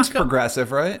can't. Kim's lock up,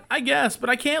 progressive, right? I guess, but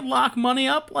I can't lock money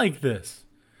up like this.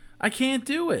 I can't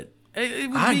do it.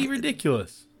 It would be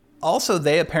ridiculous. Also,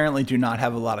 they apparently do not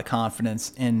have a lot of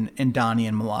confidence in Donnie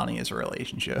and Melania's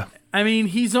relationship. I mean,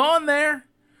 he's on there.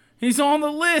 He's on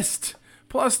the list.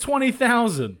 Plus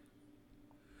 20,000.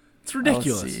 It's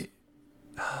ridiculous. Let's see.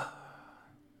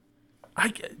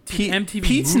 MTV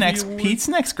Pete's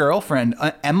next girlfriend,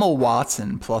 Emma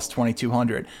Watson, plus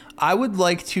 2,200. I would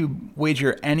like to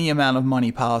wager any amount of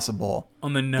money possible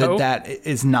on the no. That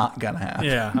is not gonna happen.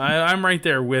 Yeah, I'm right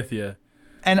there with you.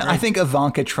 And I think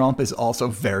Ivanka Trump is also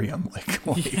very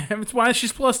unlikely. Yeah, that's why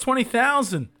she's plus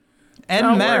 20,000.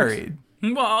 And married.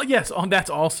 Well, yes,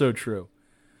 that's also true.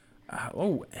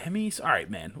 Emmys. All right,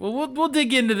 man. Well, we'll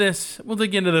dig into this. We'll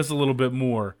dig into this a little bit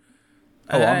more.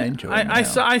 Oh, I'm into it.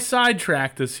 I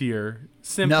sidetracked us here.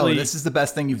 Simply. No, this is the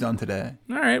best thing you've done today.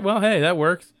 All right. Well, hey, that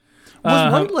works.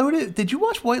 Was White Lotus? Did you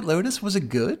watch White Lotus? Was it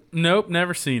good? Nope,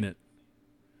 never seen it.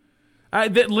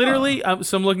 Literally,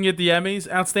 so I'm looking at the Emmys.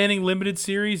 Outstanding Limited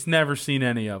Series. Never seen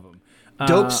any of them.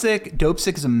 Dope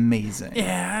Sick is amazing.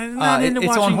 Yeah, I'm not into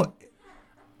watching.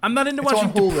 I'm not into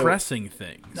watching depressing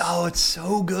things. No, it's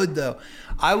so good though.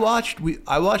 I watched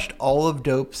all of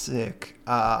Dope Sick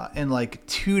in like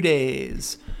 2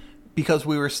 days because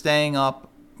we were staying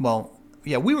up. Well,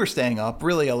 yeah, we were staying up.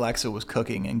 Really, Alexa was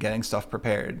cooking and getting stuff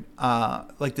prepared,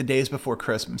 like the days before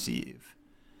Christmas Eve.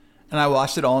 And I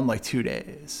watched it all in like 2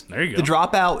 days. There you go.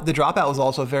 The Dropout was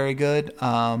also very good.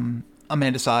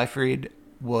 Amanda Seyfried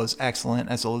was excellent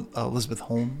as Elizabeth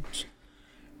Holmes.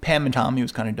 Pam and Tommy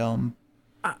was kind of dumb.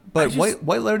 But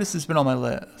White Lotus has been on my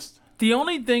list. The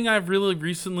only thing I've really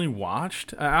recently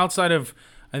watched, outside of,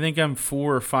 I think I'm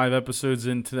 4 or 5 episodes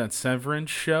into that Severance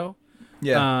show.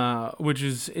 Yeah. Which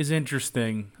is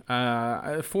interesting.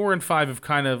 4 and 5 have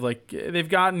kind of like, they've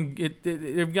gotten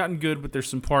good, but there's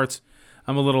some parts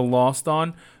I'm a little lost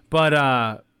on. But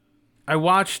I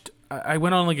went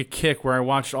on like a kick where I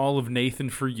watched all of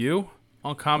Nathan For You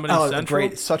on Comedy Central. Oh,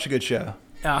 great. Such a good show.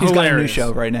 He's got a new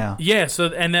show right now. Yeah,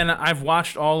 and then I've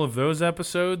watched all of those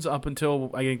episodes up until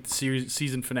I think the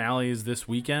season finale is this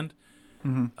weekend.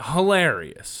 Mm-hmm.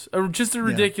 Hilarious. Just a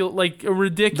ridiculous,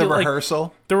 The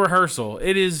rehearsal? The rehearsal.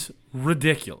 It is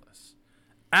ridiculous.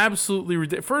 Absolutely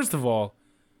ridiculous. First of all,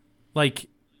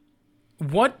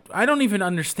 what? I don't even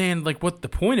understand, what the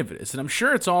point of it is. And I'm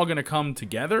sure it's all going to come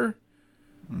together,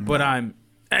 but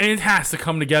it has to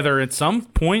come together at some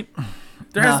point.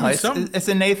 It's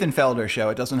a Nathan Felder show.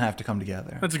 It doesn't have to come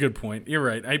together. That's a good point. You're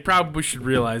right. I probably should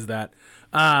realize that.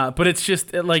 But it's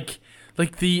just like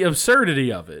the absurdity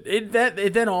of it. It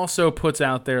then also puts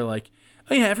out there oh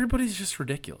yeah, everybody's just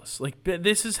ridiculous.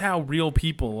 This is how real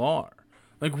people are.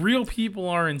 Real people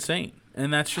are insane,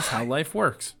 and that's just how life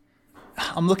works.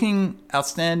 I'm looking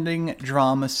outstanding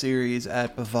drama series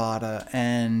at Bovada,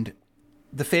 and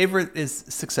the favorite is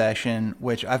Succession,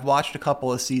 which I've watched a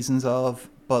couple of seasons of.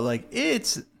 But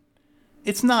it's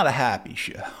not a happy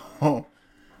show.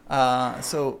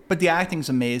 But the acting's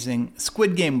amazing.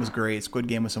 Squid Game was great. Squid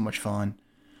Game was so much fun.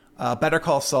 Better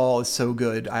Call Saul is so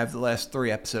good. I have the last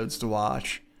 3 episodes to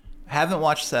watch. Haven't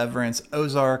watched Severance.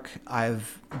 Ozark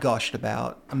I've gushed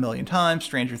about a million times.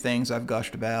 Stranger Things I've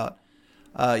gushed about.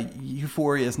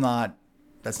 Euphoria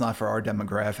that's not for our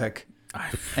demographic.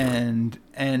 And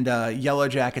Yellow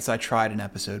Jackets I tried an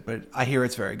episode, but I hear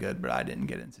it's very good, but I didn't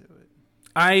get into it.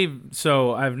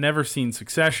 I've never seen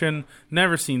Succession,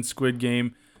 never seen Squid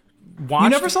Game. You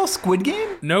never saw Squid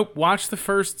Game? Nope. Watched the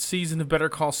first season of Better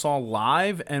Call Saul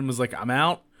live and was like, I'm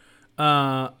out.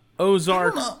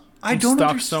 Ozark. I don't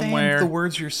stuck understand somewhere. the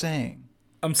words you're saying.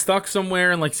 I'm stuck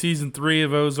somewhere in like season 3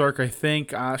 of Ozark, I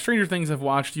think. Stranger Things I've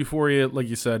watched. Euphoria, like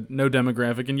you said, no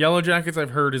demographic. And Yellow Jackets I've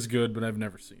heard is good, but I've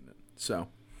never seen it. So,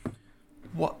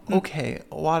 What? Okay,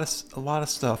 a lot of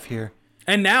stuff here.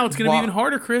 and now it's gonna be even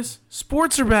harder, Chris.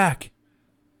 Sports are back.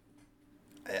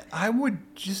 I would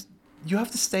just. You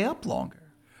have to stay up longer.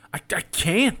 I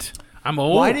can't. I'm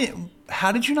old.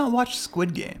 How did you not watch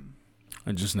Squid Game?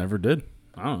 I just never did.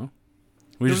 I don't know.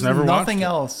 We There just was never nothing watched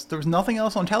it. else. There was nothing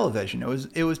else on television.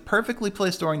 It was perfectly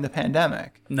placed during the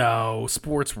pandemic. No,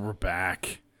 sports were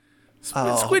back.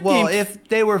 Oh, Squid well, Game. if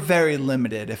they were very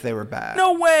limited, if they were bad.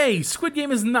 No way. Squid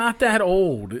Game is not that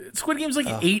old. Squid Game's like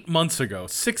 8 months ago,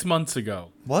 6 months ago.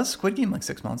 Was Squid Game like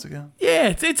 6 months ago?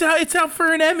 Yeah, it's out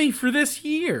for an Emmy for this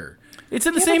year. It's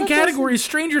in the same category as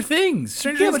Stranger Things.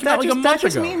 Stranger Things came out like a month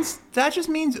ago. That just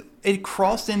means it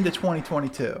crossed into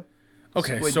 2022.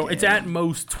 Okay, Squid so it's Game. at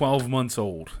most 12 months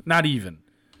old. Not even.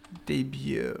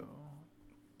 Debut.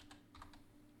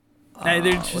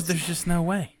 There's just no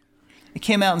way. It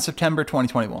came out in September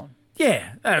 2021.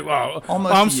 Yeah. Almost I'm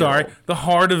a year sorry. old. The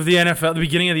heart of the NFL, the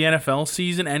beginning of the NFL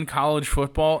season and college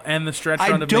football and the stretch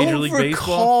run I of Major don't League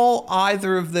Baseball. recall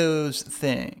either of those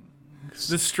things.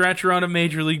 The stretch run of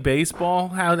Major League Baseball.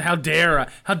 How dare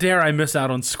I miss out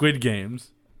on Squid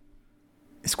Games?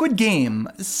 Squid Game,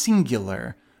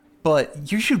 singular,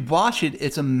 but you should watch it.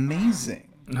 It's amazing.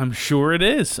 I'm sure it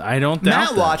is. I don't doubt Matt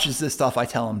that. watches this stuff I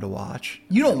tell him to watch.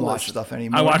 You don't watch stuff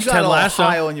anymore. I watched you got Ted all Lasso.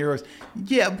 high on yours.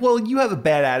 Yeah, well, you have a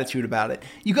bad attitude about it.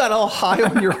 You got all high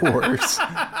on your horse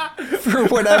for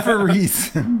whatever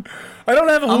reason. I don't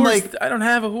have a I'm horse. like- I don't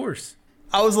have a horse.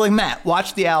 I was like, Matt,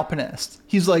 watch The Alpinist.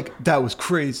 He's like, that was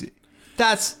crazy.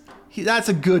 That's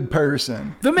a good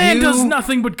person. The man You- does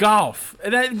nothing but golf.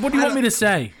 What do you want me to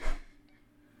say?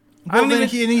 Well, don't then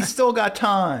even- and he's still got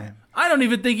time. I don't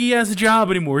even think he has a job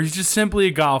anymore. He's just simply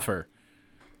a golfer.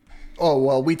 Oh,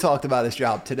 well, we talked about his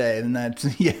job today, and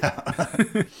that's, yeah.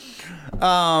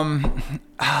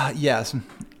 Yes,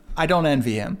 I don't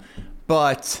envy him,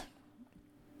 but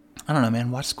I don't know,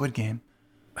 man. Watch Squid Game.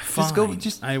 Fine.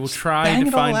 I will try bang to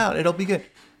it find. all out. It'll be good.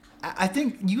 I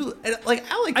think you like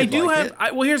Alec. I do like have.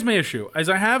 it. Well, here's my issue: as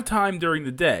I have time during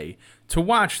the day to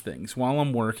watch things while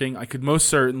I'm working, I could most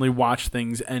certainly watch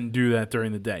things and do that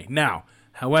during the day. Now,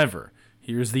 however,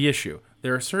 here's the issue: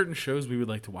 there are certain shows we would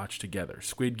like to watch together.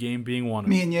 Squid Game being one of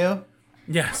them. Me and you.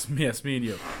 Yes, me and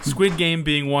you. Squid Game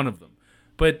being one of them.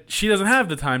 But she doesn't have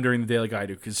the time during the day like I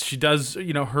do because she does,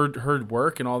 her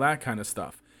work and all that kind of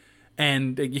stuff.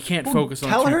 And you can't focus on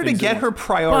Tell two her to things at get once. her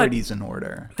priorities in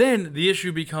order. Then the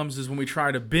issue becomes is when we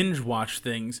try to binge watch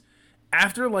things,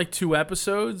 after like 2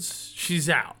 episodes, she's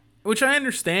out. Which I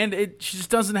understand. She just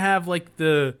doesn't have like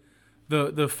the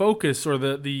focus or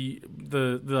the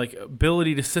like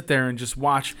ability to sit there and just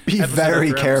watch. Be episode very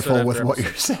after careful episode with after what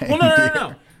episode. you're saying. Well,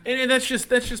 no. And that's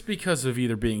just because of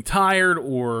either being tired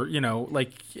or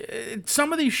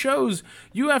some of these shows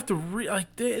you have to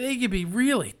they can be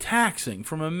really taxing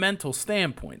from a mental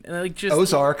standpoint. And like just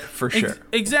Ozark for sure.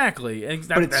 Exactly.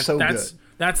 But it's so good.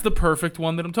 That's the perfect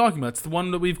one that I'm talking about. It's the one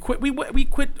that we've quit. We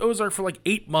quit Ozark for like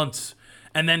 8 months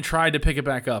and then tried to pick it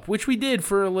back up, which we did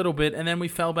for a little bit, and then we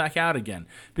fell back out again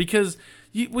because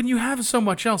when you have so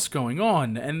much else going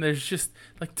on, and there's just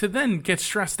like to then get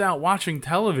stressed out watching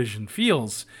television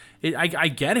feels. I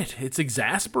get it. It's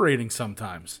exasperating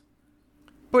sometimes.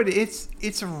 But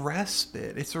it's a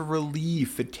respite. It's a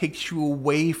relief. It takes you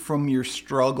away from your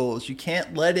struggles. You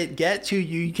can't let it get to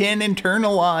you. You can't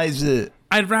internalize it.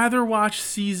 I'd rather watch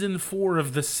season 4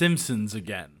 of The Simpsons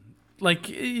again. Like,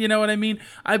 you know what I mean?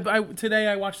 Today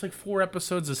I watched like 4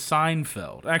 episodes of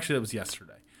Seinfeld. Actually, that was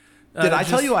yesterday. Did I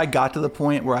tell you I got to the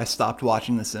point where I stopped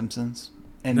watching The Simpsons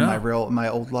in my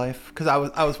old life? Because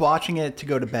I was watching it to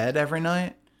go to bed every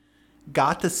night.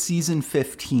 Got to season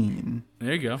 15.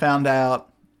 There you go. Found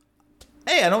out,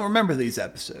 hey, I don't remember these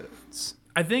episodes.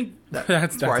 I think that's where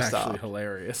I actually stopped.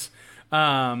 hilarious.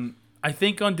 I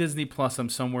think on Disney Plus I'm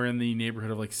somewhere in the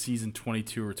neighborhood of like season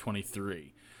 22 or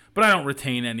 23. But I don't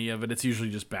retain any of it. It's usually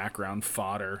just background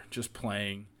fodder, just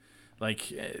playing.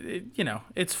 Like,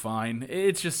 it's fine.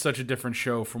 It's just such a different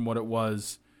show from what it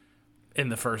was in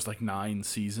the first like 9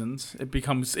 seasons. It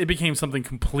became something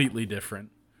completely different.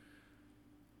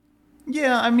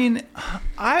 Yeah, I mean,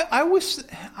 I was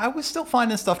still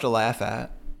finding stuff to laugh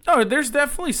at. Oh, it's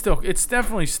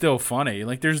definitely still funny.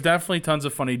 Like, there's definitely tons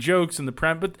of funny jokes in the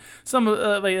but some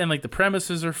the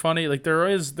premises are funny. Like, there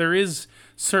is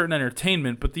certain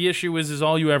entertainment, but the issue is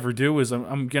all you ever do is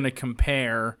I'm gonna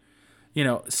compare,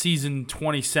 season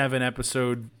 27,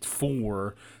 episode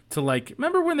 4 to like,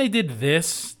 remember when they did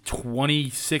this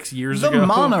 26 years ago? The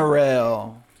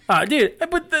monorail. Dude,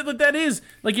 but that is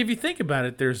like, if you think about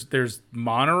it, there's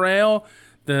Monorail.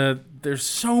 There's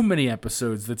so many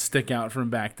episodes that stick out from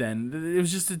back then. It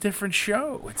was just a different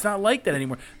show. It's not like that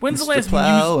anymore. When's the last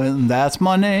Plow, and that's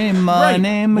my name. My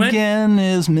name again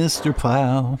is Mr.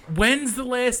 Plow. When's the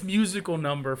last musical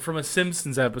number from a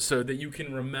Simpsons episode that you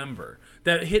can remember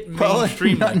that hit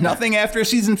mainstream? Well, nothing after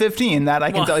season 15. That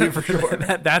I can tell you for sure.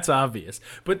 That's obvious.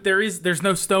 But there's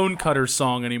no Stonecutter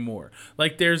song anymore.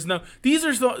 Like these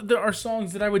are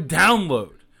songs that I would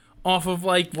download off of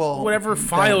whatever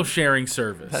file sharing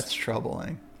service. That's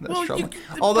troubling. Troubling.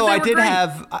 Although I did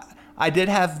have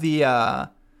the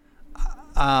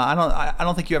I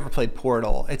don't think you ever played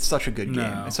Portal. It's such a good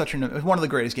game. It's it's one of the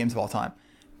greatest games of all time.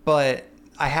 But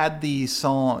I had the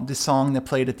song that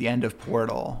played at the end of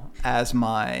Portal as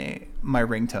my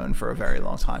ringtone for a very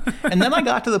long time. And then I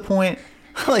got to the point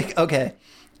I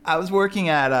was working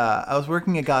at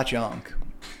Got Junk,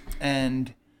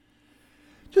 and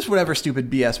just whatever stupid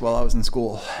BS while I was in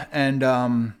school. And we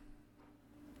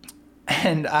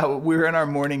were in our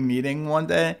morning meeting one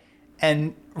day,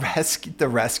 and the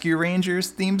Rescue Rangers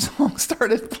theme song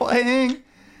started playing,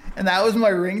 and that was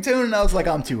my ringtone. And I was like,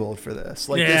 I'm too old for this.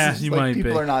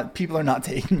 People are not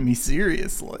taking me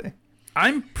seriously.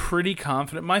 I'm pretty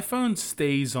confident. My phone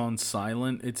stays on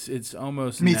silent. It's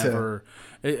almost me never.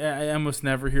 I almost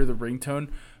never hear the ringtone,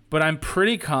 but I'm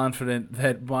pretty confident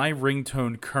that my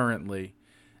ringtone currently,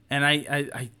 and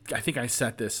I think I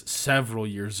set this several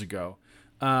years ago,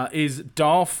 is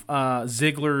Dolph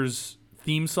Ziggler's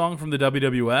theme song from the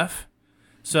WWF.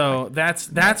 So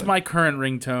that's my current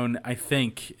ringtone, I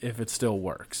think, if it still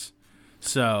works.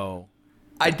 So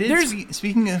I did.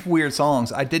 Speaking of weird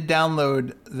songs, I did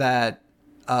download that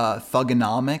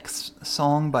Thugonomics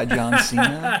song by John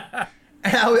Cena.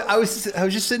 And I was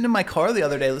just sitting in my car the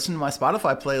other day listening to my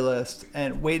Spotify playlist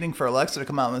and waiting for Alexa to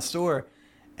come out in the store.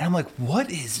 And I'm like,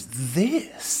 what is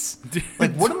this? Dude,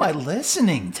 like, what am I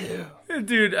listening to?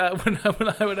 Dude,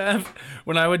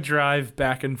 when I would drive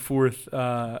back and forth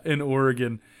in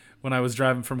Oregon, when I was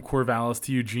driving from Corvallis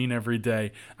to Eugene every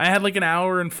day, I had like an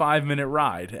hour and 5-minute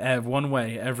ride one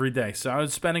way every day. So I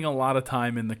was spending a lot of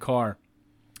time in the car.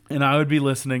 And I would be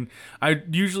listening.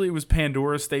 Usually it was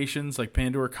Pandora stations, like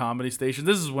Pandora comedy stations.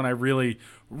 This is when I really,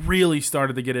 really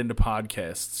started to get into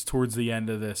podcasts towards the end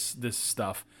of this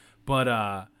stuff. But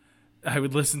I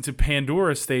would listen to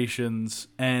Pandora stations,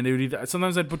 and it would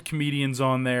sometimes I'd put comedians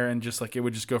on there, and just like it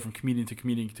would just go from comedian to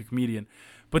comedian to comedian.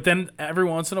 But then every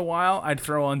once in a while, I'd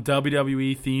throw on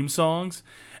WWE theme songs,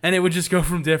 and it would just go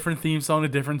from different theme song to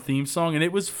different theme song, and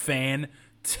it was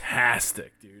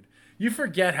fantastic, dude. You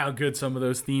forget how good some of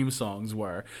those theme songs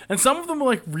were. And some of them were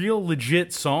like real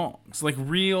legit songs, like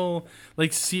real,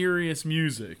 like serious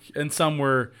music. And some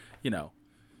were,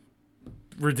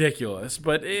 ridiculous.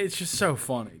 But it's just so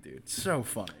funny, dude. So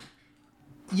funny.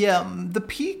 Yeah, the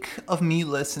peak of me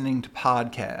listening to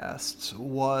podcasts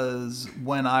was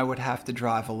when I would have to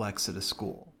drive Alexa to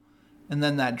school. And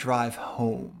then that drive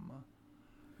home.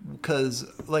 Because,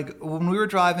 like, when we were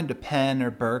driving to Penn or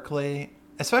Berkeley,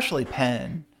 especially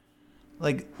Penn,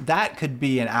 like, that could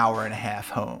be an hour and a half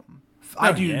home.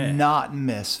 I do not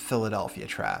miss Philadelphia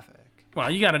traffic. Well,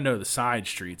 you got to know the side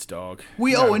streets, dog.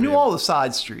 I knew all the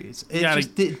side streets.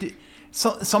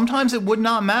 Sometimes it would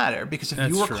not matter, because if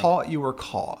you were caught, you were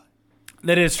caught.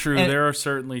 That is true. There are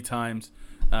certainly times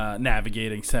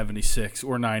navigating 76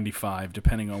 or 95,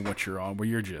 depending on what you're on, where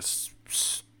you're just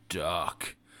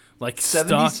stuck. Like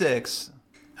 76,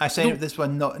 I say this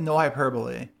one, no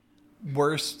hyperbole,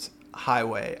 worst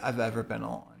highway I've ever been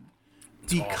on,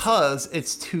 because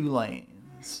it's 2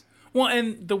 lanes. Well,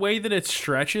 and the way that it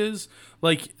stretches,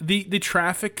 like the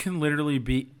traffic can literally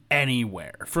be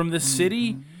anywhere from the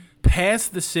city,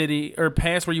 past the city, or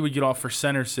past where you would get off for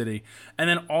Center City, and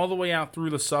then all the way out through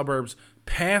the suburbs,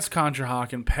 past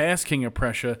Conshohocken, past King of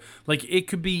Prussia. Like, it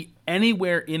could be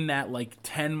anywhere in that like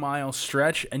 10-mile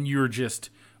stretch, and you're just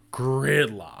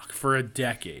gridlock for a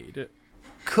decade.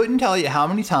 Couldn't tell you how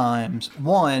many times,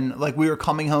 one, like we were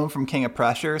coming home from King of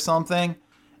Prussia or something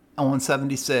on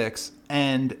 76,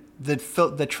 and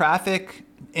the traffic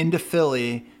into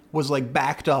Philly was like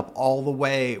backed up all the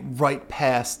way right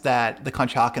past the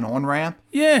Conshohocken on-ramp.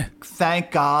 Yeah. Thank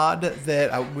God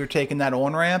that we were taking that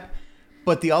on-ramp.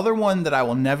 But the other one that I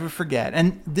will never forget,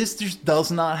 and this just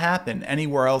does not happen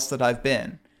anywhere else that I've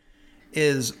been,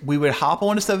 is we would hop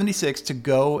onto 76 to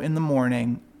go in the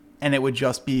morning, and it would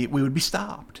just be, we would be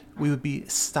stopped. We would be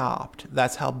stopped.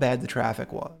 That's how bad the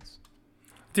traffic was.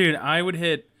 Dude, I would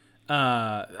hit,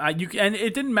 and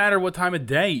it didn't matter what time of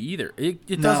day either.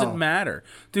 It doesn't matter.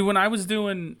 Dude, when I was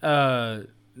doing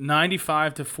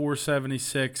 95 to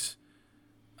 476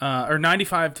 or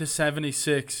 95 to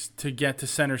 76 to get to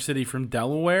Center City from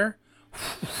Delaware.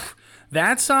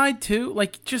 That side too,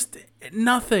 like just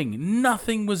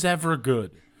nothing was ever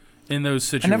good in those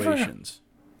situations.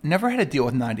 Never had to deal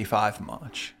with 95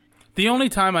 much. The only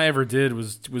time I ever did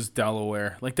was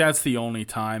Delaware. Like that's the only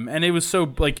time, and it was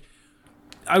so like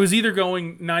I was either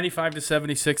going 95 to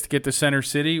 76 to get to Center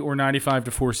City or 95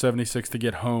 to 476 to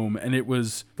get home, and it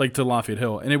was like to Lafayette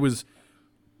Hill, and it was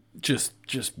just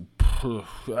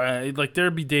like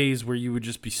there'd be days where you would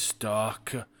just be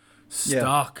stuck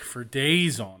for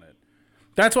days on it.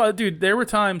 That's why, dude, there were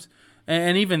times,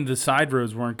 and even the side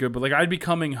roads weren't good, but like I'd be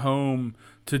coming home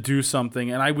to do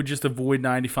something, and I would just avoid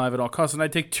 95 at all costs, and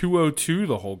I'd take 202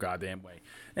 the whole goddamn way.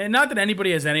 And not that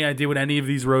anybody has any idea what any of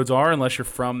these roads are unless you're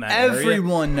from that area.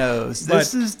 Everyone knows.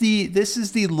 This is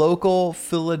the local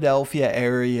Philadelphia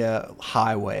area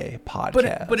highway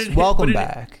podcast. Welcome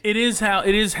back. It is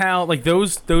how like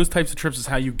those types of trips is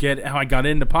how I got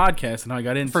into podcasts and how I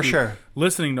got into for sure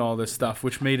listening to all this stuff,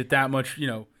 which made it that much,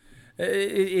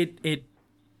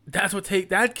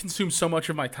 that consumes so much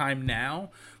of my time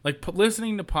now. Like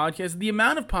listening to podcasts, the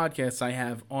amount of podcasts I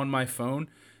have on my phone,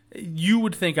 you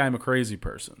would think I'm a crazy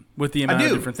person with the amount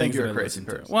of different things that I listen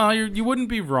to. Well, you wouldn't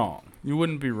be wrong. You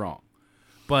wouldn't be wrong.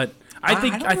 But I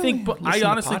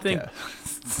honestly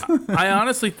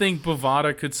think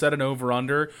Bovada could set an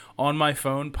over-under on my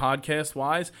phone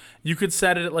podcast-wise. You could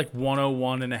set it at like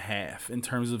 101.5 in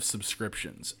terms of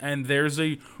subscriptions, and there's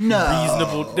a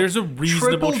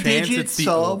reasonable chance it's the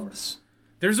over.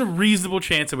 There's a reasonable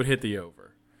chance it would hit the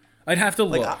over. I'd have to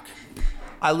look.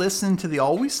 I listened to the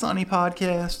Always Sunny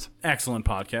podcast. Excellent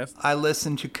podcast. I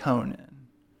listened to Conan.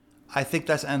 I think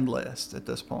that's endless at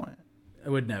this point. I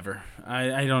would never.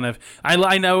 I don't have.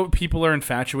 I know people are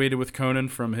infatuated with Conan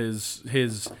from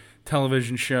his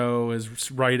television show,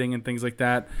 his writing, and things like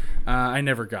that. I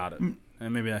never got it. And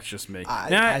maybe that's just me.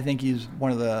 I think he's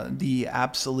one of the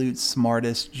absolute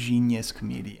smartest genius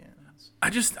comedians.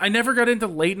 I never got into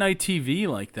late night TV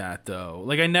like that though.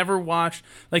 Like I never watched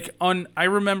I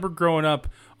remember growing up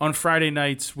on Friday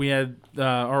nights we had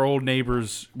our old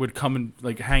neighbors would come and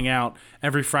like hang out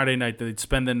every Friday night. They'd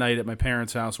spend the night at my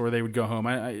parents' house or they would go home.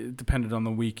 It depended on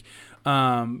the week.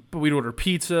 But we'd order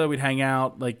pizza, we'd hang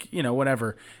out, like,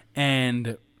 whatever.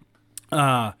 And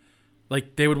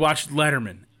like they would watch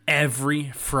Letterman every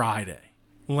Friday.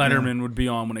 Letterman would be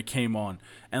on when it came on,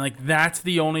 and like that's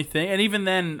the only thing. And even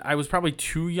then, I was probably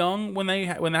too young when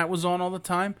that was on all the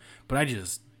time. But I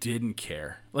just didn't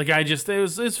care. Like it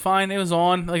was fine. It was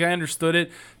on. Like I understood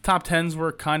it. Top 10s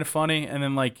were kind of funny, and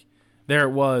then like there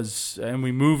it was, and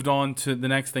we moved on to the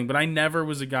next thing. But I never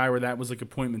was a guy where that was like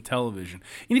appointment television.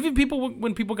 And even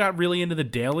when people got really into the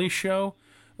Daily Show,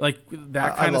 like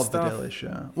that kind of stuff. I love the Daily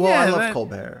Show. Well, I love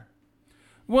Colbert.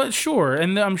 Well, sure,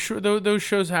 and I'm sure those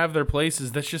shows have their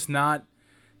places. That's just not,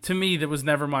 to me, that was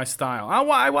never my style.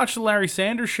 I watch the Larry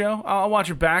Sanders Show. I'll watch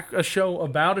a show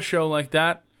about a show like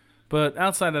that, but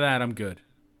outside of that, I'm good.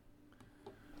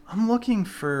 I'm looking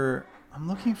for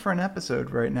an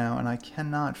episode right now, and I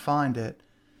cannot find it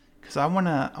because I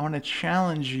wanna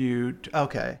challenge you.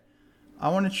 I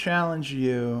want to challenge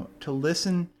you to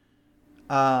listen.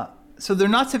 So they're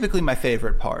not typically my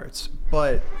favorite parts,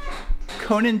 but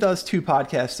Conan does two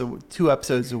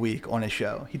episodes a week on his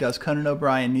show. He does Conan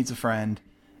O'Brien Needs a Friend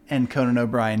and Conan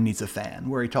O'Brien Needs a Fan,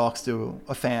 where he talks to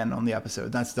a fan on the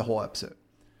episode. That's the whole episode.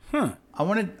 I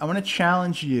want to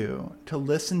challenge you to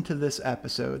listen to this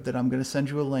episode that I'm going to send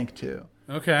you a link to.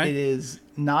 Okay. It's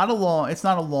not a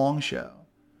long show.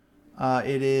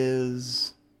 It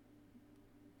is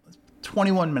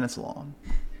 21 minutes long.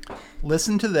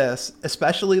 Listen to this,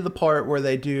 especially the part where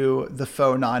they do the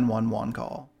faux 911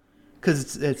 call.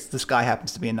 Because this guy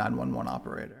happens to be a 911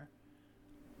 operator.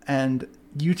 And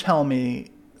you tell me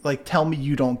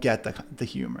you don't get the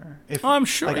humor. I'm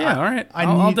sure, all right.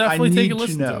 I'll definitely take a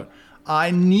listen to it. I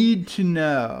need to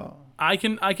know. I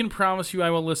can promise you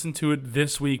I will listen to it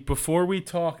this week. Before we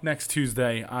talk next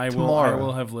Tuesday, I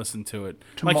will have listened to it.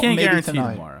 I can't guarantee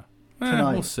tomorrow.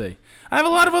 Tonight. We'll see. I have a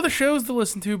lot of other shows to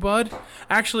listen to, bud.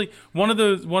 Actually, one of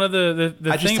the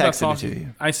thing about talking to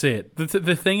you. I say it.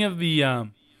 The thing of the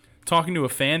talking to a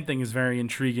fan thing is very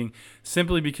intriguing,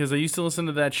 simply because I used to listen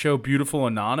to that show Beautiful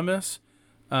Anonymous,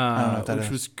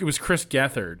 it was Chris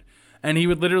Gethard, and he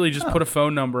would literally just put a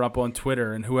phone number up on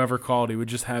Twitter, and whoever called, he would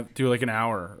just do like an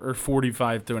hour or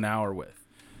 45 to an hour with,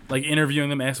 like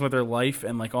interviewing them, asking about their life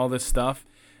and like all this stuff.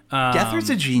 Gethard's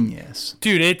a genius,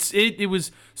 dude. It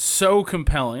was so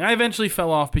compelling. I eventually fell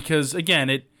off because,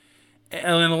 again,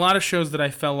 and a lot of shows that I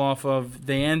fell off of,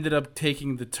 they ended up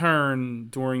taking the turn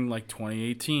during like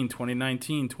 2018,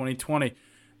 2019, 2020.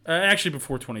 Actually,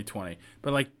 before 2020.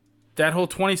 But, like, that whole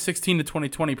 2016 to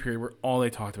 2020 period where all they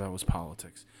talked about was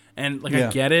politics. And, like, I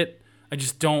get it. I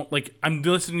just don't, like, I'm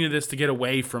listening to this to get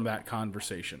away from that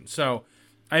conversation. So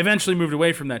I eventually moved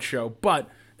away from that show. But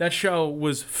that show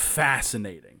was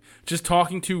fascinating. Just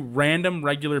talking to random,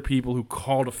 regular people who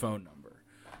called a phone number.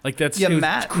 Like, that's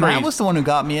Matt was the one who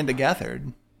got me into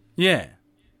Gethard. Yeah.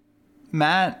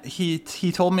 Matt, he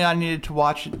told me I needed to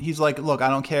watch it. He's like, look, I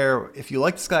don't care if you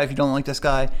like this guy, if you don't like this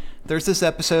guy. There's this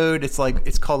episode.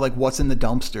 It's called like What's in the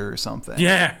Dumpster or something.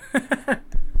 Yeah.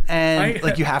 And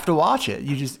like you have to watch it.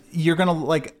 You're gonna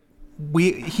like.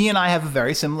 He and I have a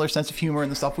very similar sense of humor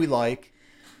and the stuff we like.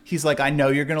 He's like, I know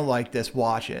you're gonna like this.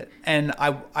 Watch it. And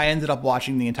I ended up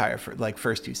watching the entire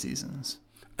first 2 seasons.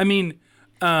 I mean,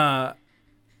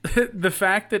 the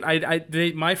fact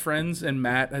that my friends and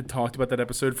Matt had talked about that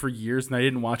episode for years and I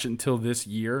didn't watch it until this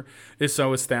year is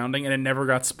so astounding, and it never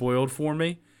got spoiled for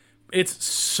me. It's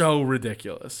so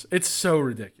ridiculous. It's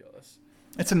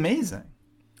amazing.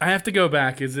 I have to go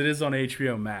back, as it is on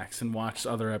HBO Max, and watch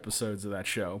other episodes of that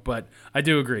show. But I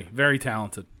do agree, very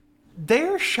talented.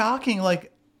 They're shocking.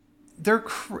 Like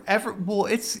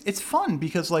it's fun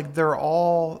because like they're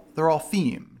all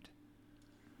themed.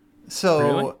 So.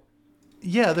 Really?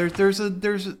 Yeah, there's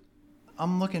a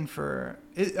I'm looking for.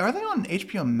 Are they on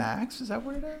HBO Max? Is that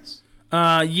where it is?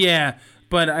 Yeah,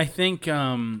 but I think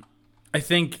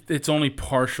it's only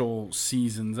partial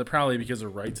seasons. Probably because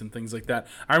of rights and things like that.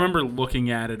 I remember looking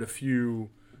at it a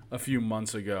few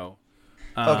months ago.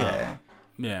 Okay.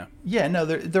 Yeah. Yeah. No,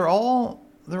 they're all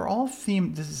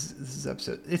themed. This is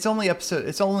episode. It's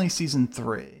only season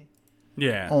 3.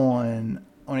 Yeah. On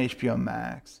HBO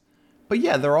Max, but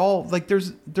yeah, they're all like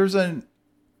there's a.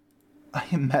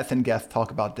 Meth and Geth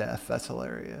talk about death. That's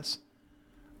hilarious.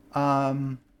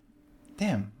 Damn.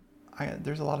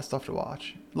 There's a lot of stuff to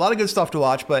watch. A lot of good stuff to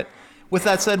watch. But with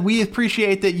that said, we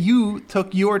appreciate that you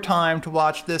took your time to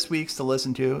watch this week's, to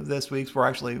listen to this week's. We're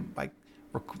actually like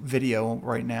video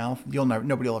right now.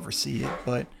 Nobody will ever see it,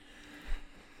 but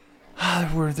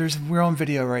we're on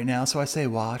video right now. So I say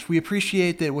watch. We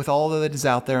appreciate that with all that is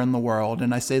out there in the world,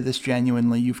 and I say this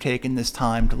genuinely. You've taken this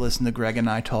time to listen to Greg and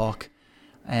I talk.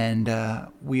 And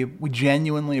we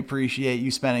genuinely appreciate you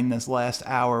spending this last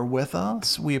hour with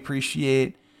us. We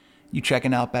appreciate you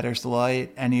checking out Better's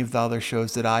Delight, any of the other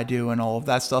shows that I do, and all of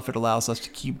that stuff. It allows us to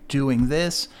keep doing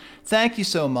this. Thank you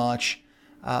so much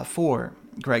for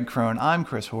Greg Crone. I'm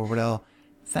Chris Horwoodell.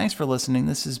 Thanks for listening.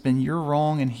 This has been You're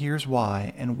Wrong and Here's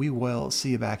Why, and we will see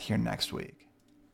you back here next week.